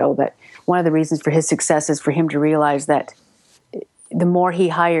while ago that one of the reasons for his success is for him to realize that the more he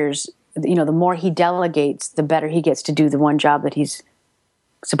hires, the more he delegates, the better he gets to do the one job that he's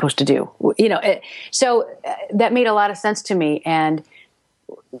supposed to do. So that made a lot of sense to me. And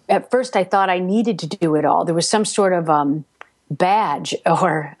at first I thought I needed to do it all. There was some sort of badge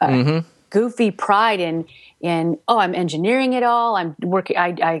or goofy pride in, I'm engineering it all. I'm working.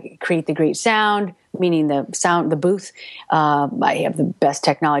 I create the great sound, meaning the booth. I have the best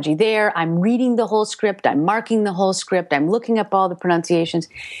technology there. I'm reading the whole script. I'm marking the whole script. I'm looking up all the pronunciations.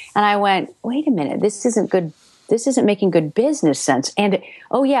 And I went, wait a minute, this isn't good. This isn't making good business sense. And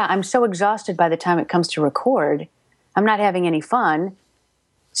I'm so exhausted by the time it comes to record. I'm not having any fun.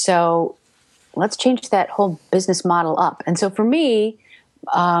 So let's change that whole business model up. And so for me,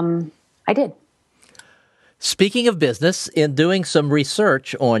 I did. Speaking of business, in doing some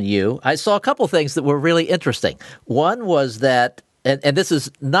research on you, I saw a couple things that were really interesting. One was that, and this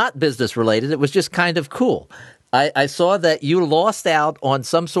is not business related, it was just kind of cool. I saw that you lost out on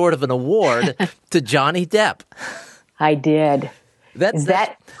some sort of an award to Johnny Depp. I did.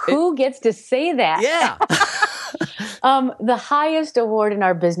 Who gets to say that? Yeah. The highest award in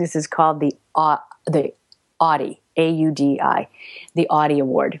our business is called the Audi, A-U-D-I, the Audi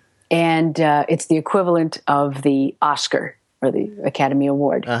Award. And it's the equivalent of the Oscar or the Academy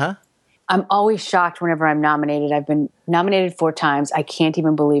Award. Uh-huh. I'm always shocked whenever I'm nominated. I've been nominated 4 times. I can't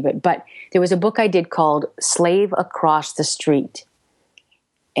even believe it. But there was a book I did called Slave Across the Street.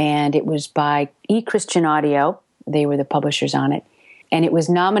 And it was by eChristian Audio. They were the publishers on it. And it was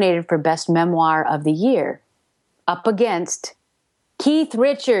nominated for Best Memoir of the Year, up against Keith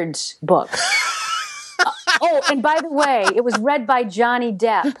Richards' book. And by the way, it was read by Johnny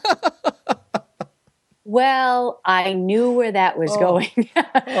Depp. Well, I knew where that was going.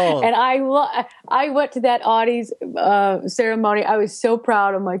 And I went to that Audie's ceremony. I was so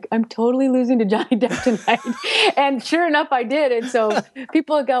proud. I'm like, I'm totally losing to Johnny Depp tonight. And sure enough, I did. And so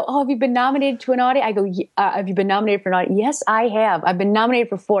people go, have you been nominated to an Audie? I go, have you been nominated for an Audie? Yes, I have. I've been nominated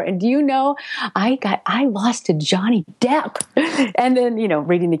for 4. And do you know, I lost to Johnny Depp. And then,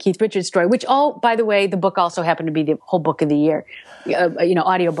 reading the Keith Richards story, which by the way, the book also happened to be the whole book of the year,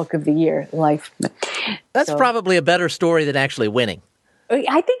 audio book of the year, life. That's probably a better story than actually winning.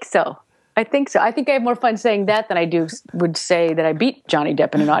 I think so. I think I have more fun saying that than I would say that I beat Johnny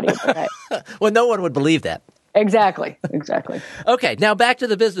Depp in an audio book. Well, no one would believe that. Exactly. Okay, now back to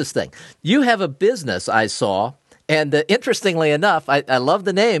the business thing. You have a business, I saw, and interestingly enough, I love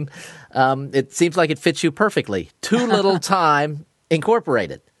the name. It seems like it fits you perfectly. Too Little Time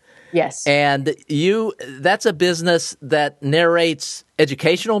Incorporated. Yes. And that's a business that narrates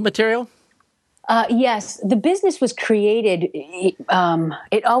educational material? Yes, the business was created.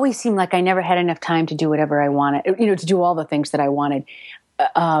 It always seemed like I never had enough time to do whatever I wanted, to do all the things that I wanted,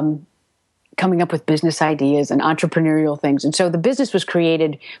 coming up with business ideas and entrepreneurial things. And so the business was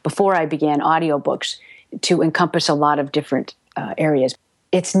created before I began audiobooks to encompass a lot of different areas.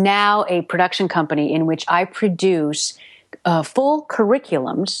 It's now a production company in which I produce full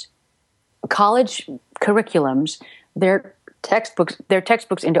curriculums, college curriculums, their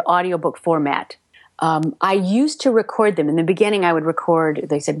textbooks into audiobook format. I used to record them. In the beginning, I would record,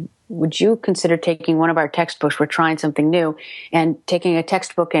 they said, would you consider taking one of our textbooks? We're trying something new, and taking a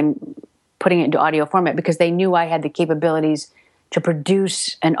textbook and putting it into audio format, because they knew I had the capabilities to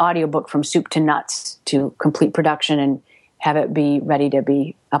produce an audiobook from soup to nuts, to complete production and have it be ready to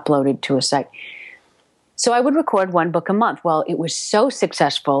be uploaded to a site. So I would record one book a month. Well, it was so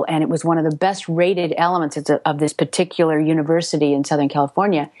successful, and it was one of the best rated elements of this particular university in Southern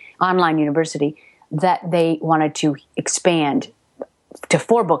California, online university, that they wanted to expand to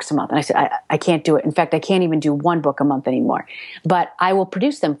 4 books a month. And I said, I can't do it. In fact, I can't even do 1 book a month anymore, but I will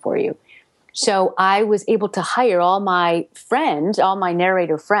produce them for you. So I was able to hire all my friends, all my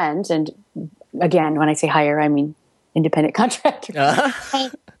narrator friends. And again, when I say hire, I mean independent contractor.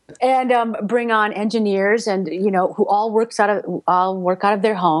 And bring on engineers and, who all work out of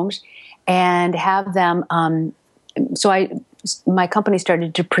their homes, and have them. My company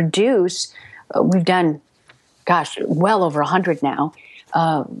started to produce, we've done, well over 100 now,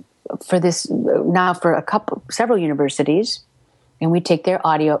 for several universities. And we take their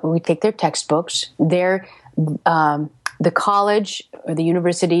textbooks, the college or the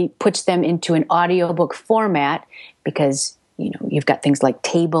university puts them into an audiobook format, because you've got things like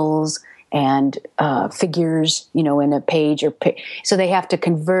tables and figures, in a page, so they have to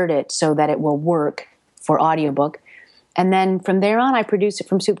convert it so that it will work for audiobook. And then from there on, I produce it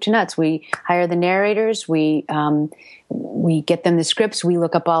from soup to nuts. We hire the narrators. We get them the scripts. We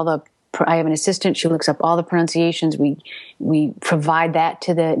look up I have an assistant. She looks up all the pronunciations. We provide that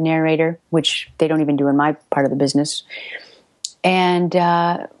to the narrator, which they don't even do in my part of the business. And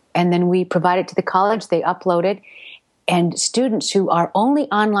then we provide it to the college. They upload it. And students who are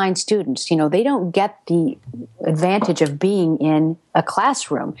only online students, they don't get the advantage of being in a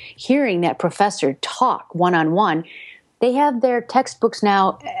classroom, hearing that professor talk one-on-one. They have their textbooks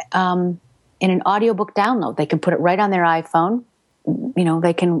now in an audiobook download. They can put it right on their iPhone.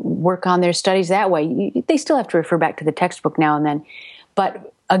 They can work on their studies that way. They still have to refer back to the textbook now and then.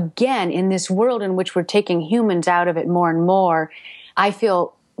 But again, in this world in which we're taking humans out of it more and more, I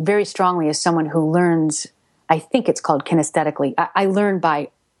feel very strongly as someone who learns, I think it's called kinesthetically. I learn by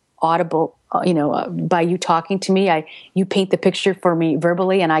audible, by you talking to me. You paint the picture for me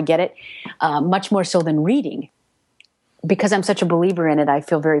verbally and I get it, much more so than reading. Because I'm such a believer in it, I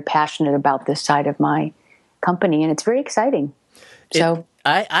feel very passionate about this side of my company, and it's very exciting. So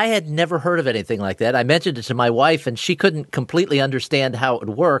I had never heard of anything like that. I mentioned it to my wife, and she couldn't completely understand how it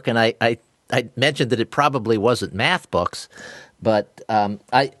would work. And I mentioned that it probably wasn't math books, but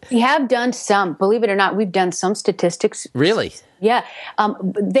we have done some. Believe it or not, we've done some statistics. Really? Yeah.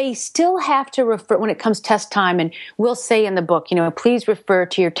 They still have to refer when it comes test time, and we'll say in the book, please refer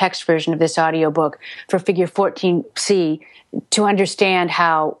to your text version of this audiobook for figure 14C to understand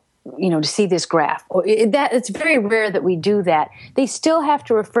how, to see this graph. It's very rare that we do that. They still have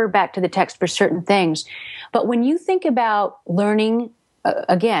to refer back to the text for certain things. But when you think about learning,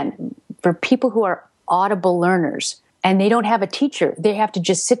 again, for people who are audible learners and they don't have a teacher, they have to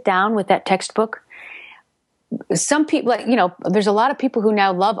just sit down with that textbook. Some people, there's a lot of people who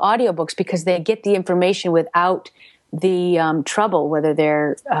now love audiobooks because they get the information without the trouble, whether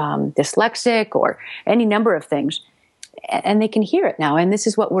they're dyslexic or any number of things. And they can hear it now. And this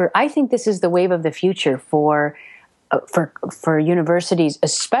is I think this is the wave of the future for universities,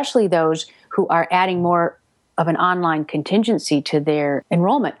 especially those who are adding more of an online contingency to their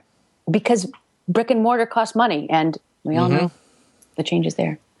enrollment, because brick and mortar costs money. And we all know the changes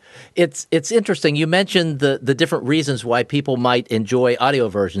there. It's interesting. You mentioned the different reasons why people might enjoy audio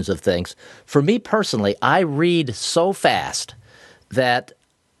versions of things. For me personally, I read so fast that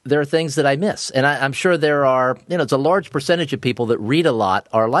there are things that I miss. And I'm sure there are, it's a large percentage of people that read a lot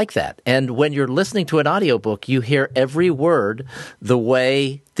are like that. And when you're listening to an audiobook, you hear every word the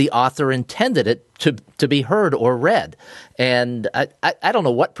way the author intended it to be heard or read. And I don't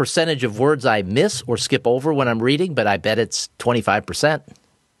know what percentage of words I miss or skip over when I'm reading, but I bet it's 25%.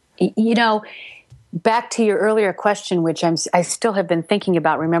 Back to your earlier question, which I still have been thinking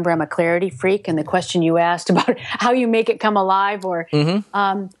about. Remember, I'm a clarity freak, and the question you asked about how you make it come alive, or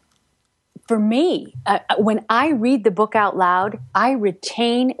for me, when I read the book out loud, I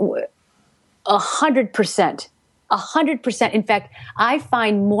retain 100%. 100%. In fact, I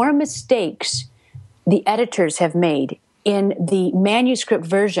find more mistakes the editors have made in the manuscript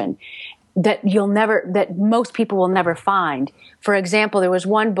version that most people will never find. For example, there was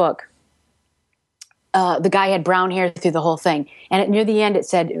one book. The guy had brown hair through the whole thing. And near the end, it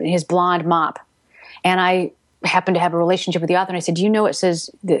said his blonde mop. And I happened to have a relationship with the author. And I said, do you know it says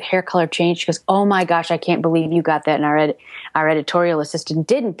the hair color changed? She goes, oh my gosh, I can't believe you got that. And our editorial assistant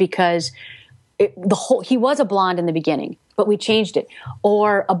didn't, because he was a blonde in the beginning, but we changed it.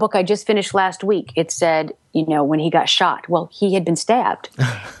 Or a book I just finished last week, it said, when he got shot. Well, he had been stabbed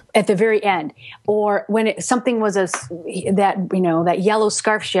at the very end. Or when something was that yellow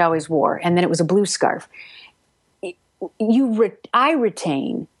scarf she always wore, and then it was a blue scarf. I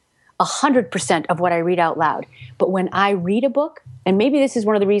retain 100% of what I read out loud. But when I read a book, and maybe this is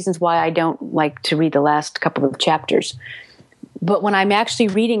one of the reasons why I don't like to read the last couple of chapters, but when I'm actually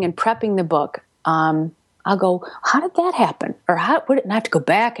reading and prepping the book, I'll go, how did that happen? Or and I have to go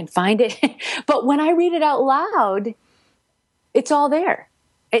back and find it. But when I read it out loud, it's all there.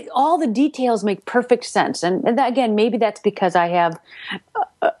 All the details make perfect sense. And that, again, maybe that's because I have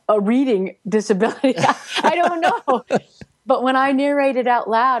a reading disability. I don't know. But when I narrate it out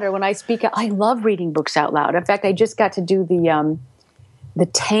loud or when I speak, I love reading books out loud. In fact, I just got to do the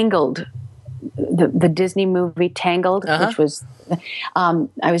Tangled, the Disney movie Tangled, which was,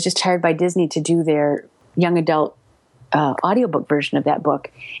 I was just hired by Disney to do their young adult audiobook version of that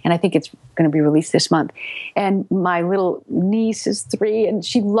book. And I think it's going to be released this month. And my little niece is 3 and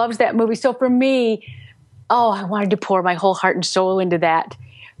she loves that movie. So for me, I wanted to pour my whole heart and soul into that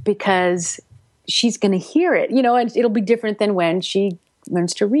because she's going to hear it, and it'll be different than when she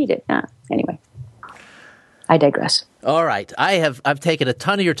learns to read it. Anyway, I digress. All right. I've taken a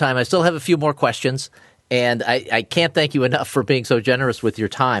ton of your time. I still have a few more questions, and I can't thank you enough for being so generous with your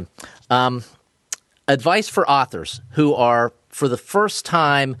time. Advice for authors who are, for the first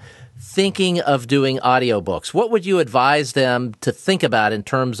time, thinking of doing audiobooks. What would you advise them to think about in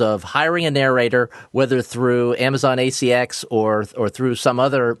terms of hiring a narrator, whether through Amazon ACX or through some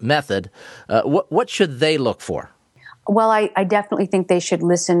other method? What should they look for? Well, I definitely think they should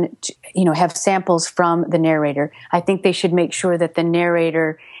listen to, have samples from the narrator. I think they should make sure that the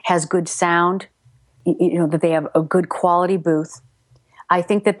narrator has good sound, that they have a good quality booth. I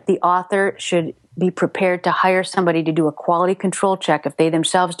think that the author should be prepared to hire somebody to do a quality control check if they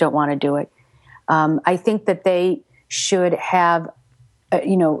themselves don't want to do it. I think that they should have,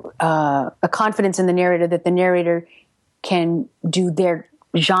 a confidence in the narrator that the narrator can do their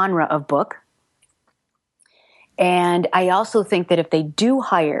genre of book. And I also think that if they do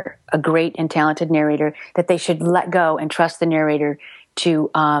hire a great and talented narrator, that they should let go and trust the narrator to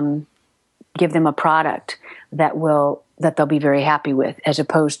give them a product that they'll be very happy with, as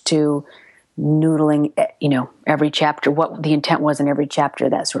opposed to noodling, every chapter, what the intent was in every chapter,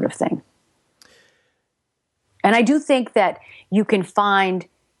 that sort of thing. And I do think that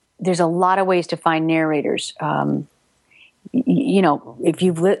there's a lot of ways to find narrators. If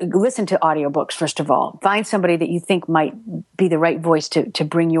you've listened to audiobooks, first of all, find somebody that you think might be the right voice to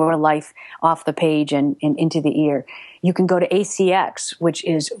bring your life off the page and into the ear. You can go to ACX, which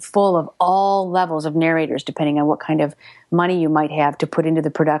is full of all levels of narrators, depending on what kind of money you might have to put into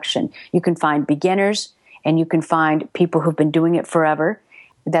the production. You can find beginners, and you can find people who've been doing it forever.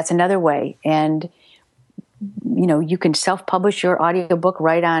 That's another way. And, you can self-publish your audiobook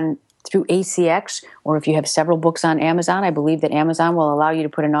right on through ACX, or if you have several books on Amazon, I believe that Amazon will allow you to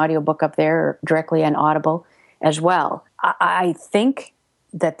put an audiobook up there or directly on Audible as well. I think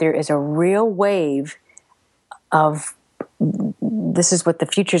that there is a real wave of this is what the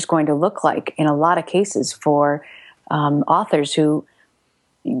future is going to look like in a lot of cases for authors who,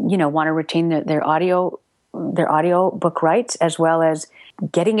 want to retain their audio book rights, as well as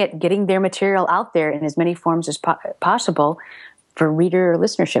getting their material out there in as many forms as possible for reader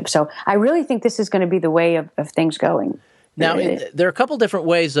listenership. So I really think this is going to be the way of things going. Now, there are a couple different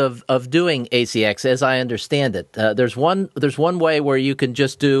ways of doing ACX, as I understand it. There's one way where you can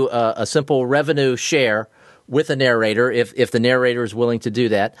just do a simple revenue share with a narrator, if the narrator is willing to do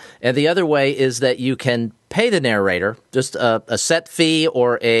that. And the other way is that you can pay the narrator just a set fee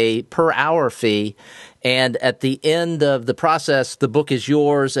or a per hour fee, and at the end of the process, the book is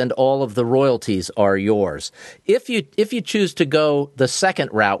yours and all of the royalties are yours. If you choose to go the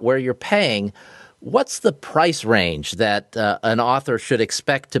second route where you're paying, what's the price range that an author should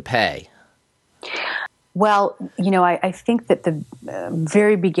expect to pay? Well, I think that the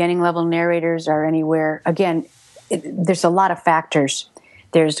very beginning level narrators are anywhere. Again, there's a lot of factors.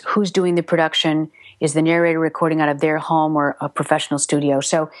 There's who's doing the production. Is the narrator recording out of their home or a professional studio?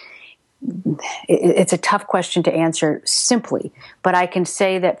 So it's a tough question to answer simply. But I can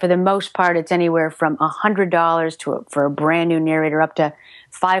say that for the most part, it's anywhere from $100 for a brand new narrator up to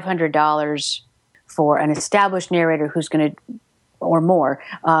 $500 for an established narrator who's going to, or more,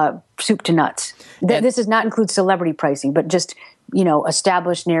 soup to nuts. This does not include celebrity pricing, but just,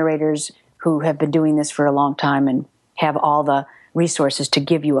 established narrators who have been doing this for a long time and have all the resources to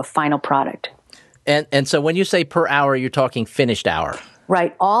give you a final product. And so when you say per hour, you're talking finished hour.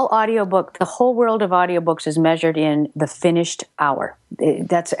 Right. The whole world of audiobooks is measured in the finished hour.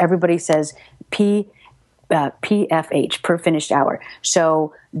 That's, everybody says PFH, per finished hour.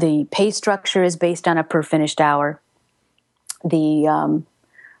 So the pay structure is based on a per finished hour. The,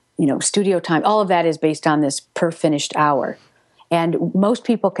 studio time, all of that is based on this per finished hour. And most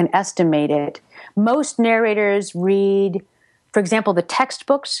people can estimate it. Most narrators read, for example, the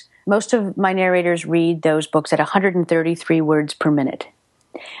textbooks. Most of my narrators read those books at 133 words per minute.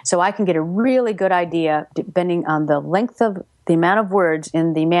 So I can get a really good idea depending on the length of the amount of words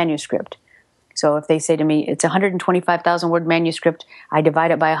in the manuscript. So if they say to me, it's a 125,000 word manuscript, I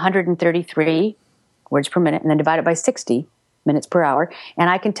divide it by 133 words per minute and then divide it by 60 minutes per hour. And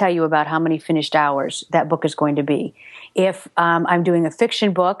I can tell you about how many finished hours that book is going to be. If I'm doing a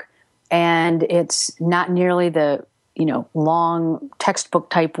fiction book and it's not nearly the long textbook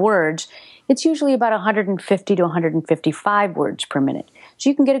type words, it's usually about 150 to 155 words per minute. So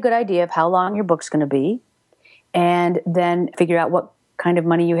you can get a good idea of how long your book's going to be and then figure out what kind of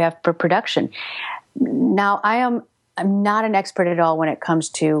money you have for production. Now, I'm not an expert at all when it comes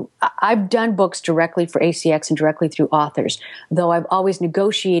to, I've done books directly for ACX and directly through authors, though I've always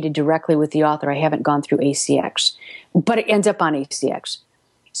negotiated directly with the author. I haven't gone through ACX, but it ends up on ACX.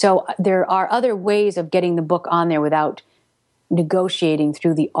 So there are other ways of getting the book on there without negotiating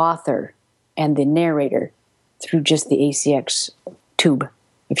through the author and the narrator through just the ACX tube,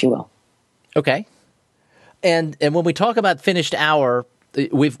 if you will. Okay. And when we talk about finished hour,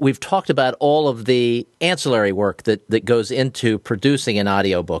 we've talked about all of the ancillary work that goes into producing an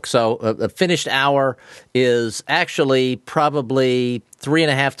audiobook. So a finished hour is actually probably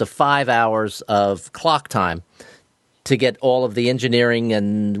 3.5 to 5 hours of clock time to get all of the engineering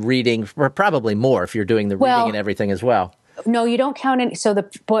and reading, or probably more if you're doing the reading and everything as well. No, you don't count any. So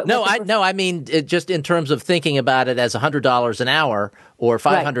I mean just in terms of thinking about it as $100 an hour or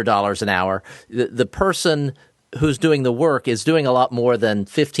 $500 an hour. The person who's doing the work is doing a lot more than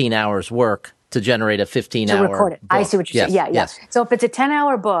 15 hours work to generate a 15-hour to record it. book. I see what you're saying. Yeah. Yes. So if it's a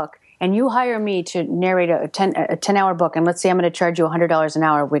 10-hour book and you hire me to narrate a 10-hour book, and let's say I'm going to charge you $100 an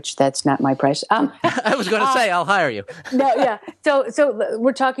hour, which that's not my price. I was going to say I'll hire you. No, yeah. So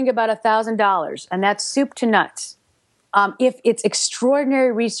we're talking about $1,000, and that's soup to nuts. If it's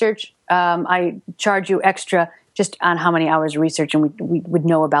extraordinary research, I charge you extra just on how many hours of research, and we would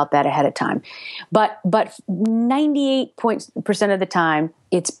know about that ahead of time. But 98% of the time,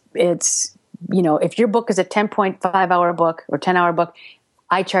 it's if your book is a 10.5 hour book or 10-hour book,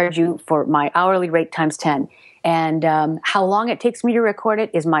 I charge you for my hourly rate times 10. And how long it takes me to record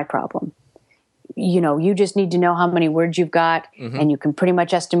it is my problem. You just need to know how many words you've got, and you can pretty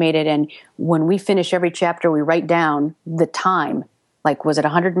much estimate it. And when we finish every chapter, we write down the time. Like, was it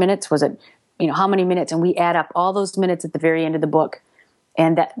 100 minutes? Was it, how many minutes? And we add up all those minutes at the very end of the book.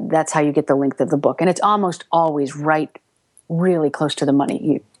 And that's how you get the length of the book. And it's almost always right, really close to the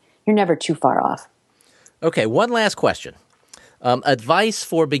money. You're never too far off. Okay, one last question. Advice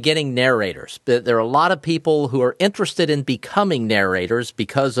for beginning narrators. There are a lot of people who are interested in becoming narrators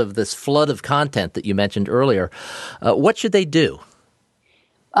because of this flood of content that you mentioned earlier. What should they do?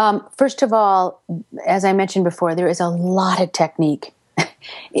 First of all, as I mentioned before, there is a lot of technique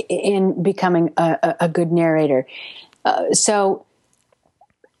in becoming a good narrator. So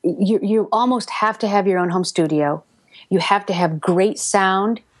you almost have to have your own home studio. You have to have great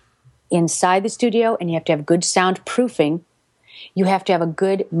sound inside the studio, and you have to have good soundproofing. You have to have a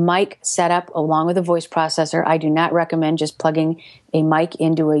good mic setup along with a voice processor. I do not recommend just plugging a mic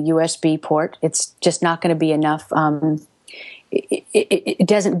into a USB port. It's just not going to be enough. It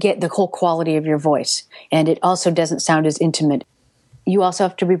doesn't get the whole quality of your voice, and it also doesn't sound as intimate. You also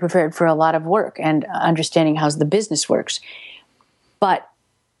have to be prepared for a lot of work and understanding how the business works. But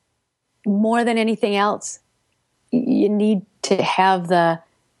more than anything else, you need to have the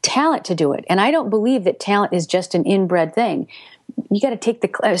talent to do it. And I don't believe that talent is just an inbred thing. You got to take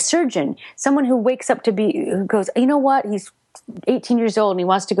a surgeon, someone who wakes up who goes, you know what? He's 18 years old and he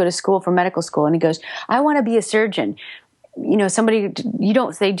wants to go to school for medical school. And he goes, I want to be a surgeon. Somebody, you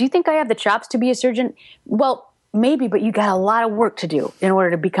don't say, do you think I have the chops to be a surgeon? Well, maybe, but you got a lot of work to do in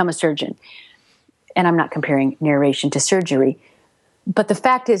order to become a surgeon. And I'm not comparing narration to surgery. But the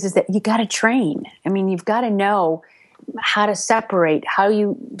fact is that you got to train. I mean, you've got to know how to separate, how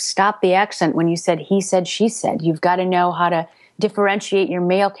you stop the accent when you said he said, she said. You've got to know how to differentiate your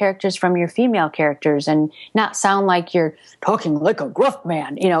male characters from your female characters and not sound like you're talking like a gruff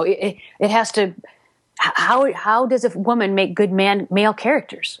man. It has to, how does a woman make good male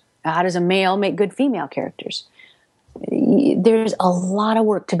characters? How does a male make good female characters? There's a lot of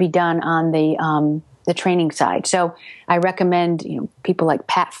work to be done on the training side. So I recommend, people like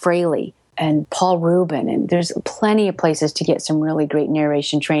Pat Fraley and Paul Rubin, and there's plenty of places to get some really great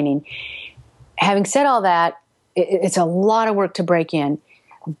narration training. Having said all that, it's a lot of work to break in,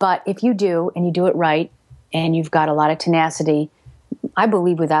 but if you do, and you do it right, and you've got a lot of tenacity, I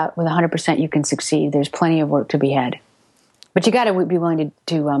believe with 100% you can succeed. There's plenty of work to be had. But you got to be willing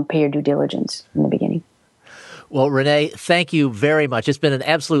to pay your due diligence in the beginning. Well, Renee, thank you very much. It's been an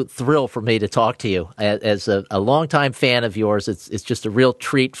absolute thrill for me to talk to you. As a longtime fan of yours, it's just a real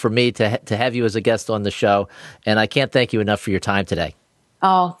treat for me to have you as a guest on the show, and I can't thank you enough for your time today.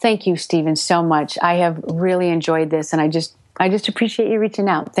 Oh, thank you, Stephen, so much. I have really enjoyed this, and I just appreciate you reaching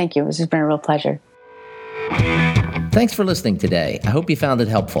out. Thank you. This has been a real pleasure. Thanks for listening today. I hope you found it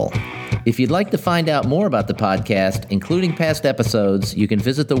helpful. If you'd like to find out more about the podcast, including past episodes, you can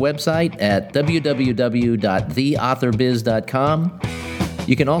visit the website at www.theauthorbiz.com.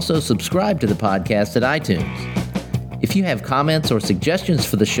 You can also subscribe to the podcast at iTunes. If you have comments or suggestions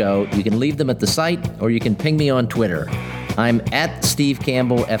for the show, you can leave them at the site or you can ping me on Twitter. I'm at Steve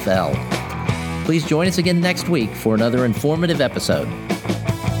Campbell FL. Please join us again next week for another informative episode.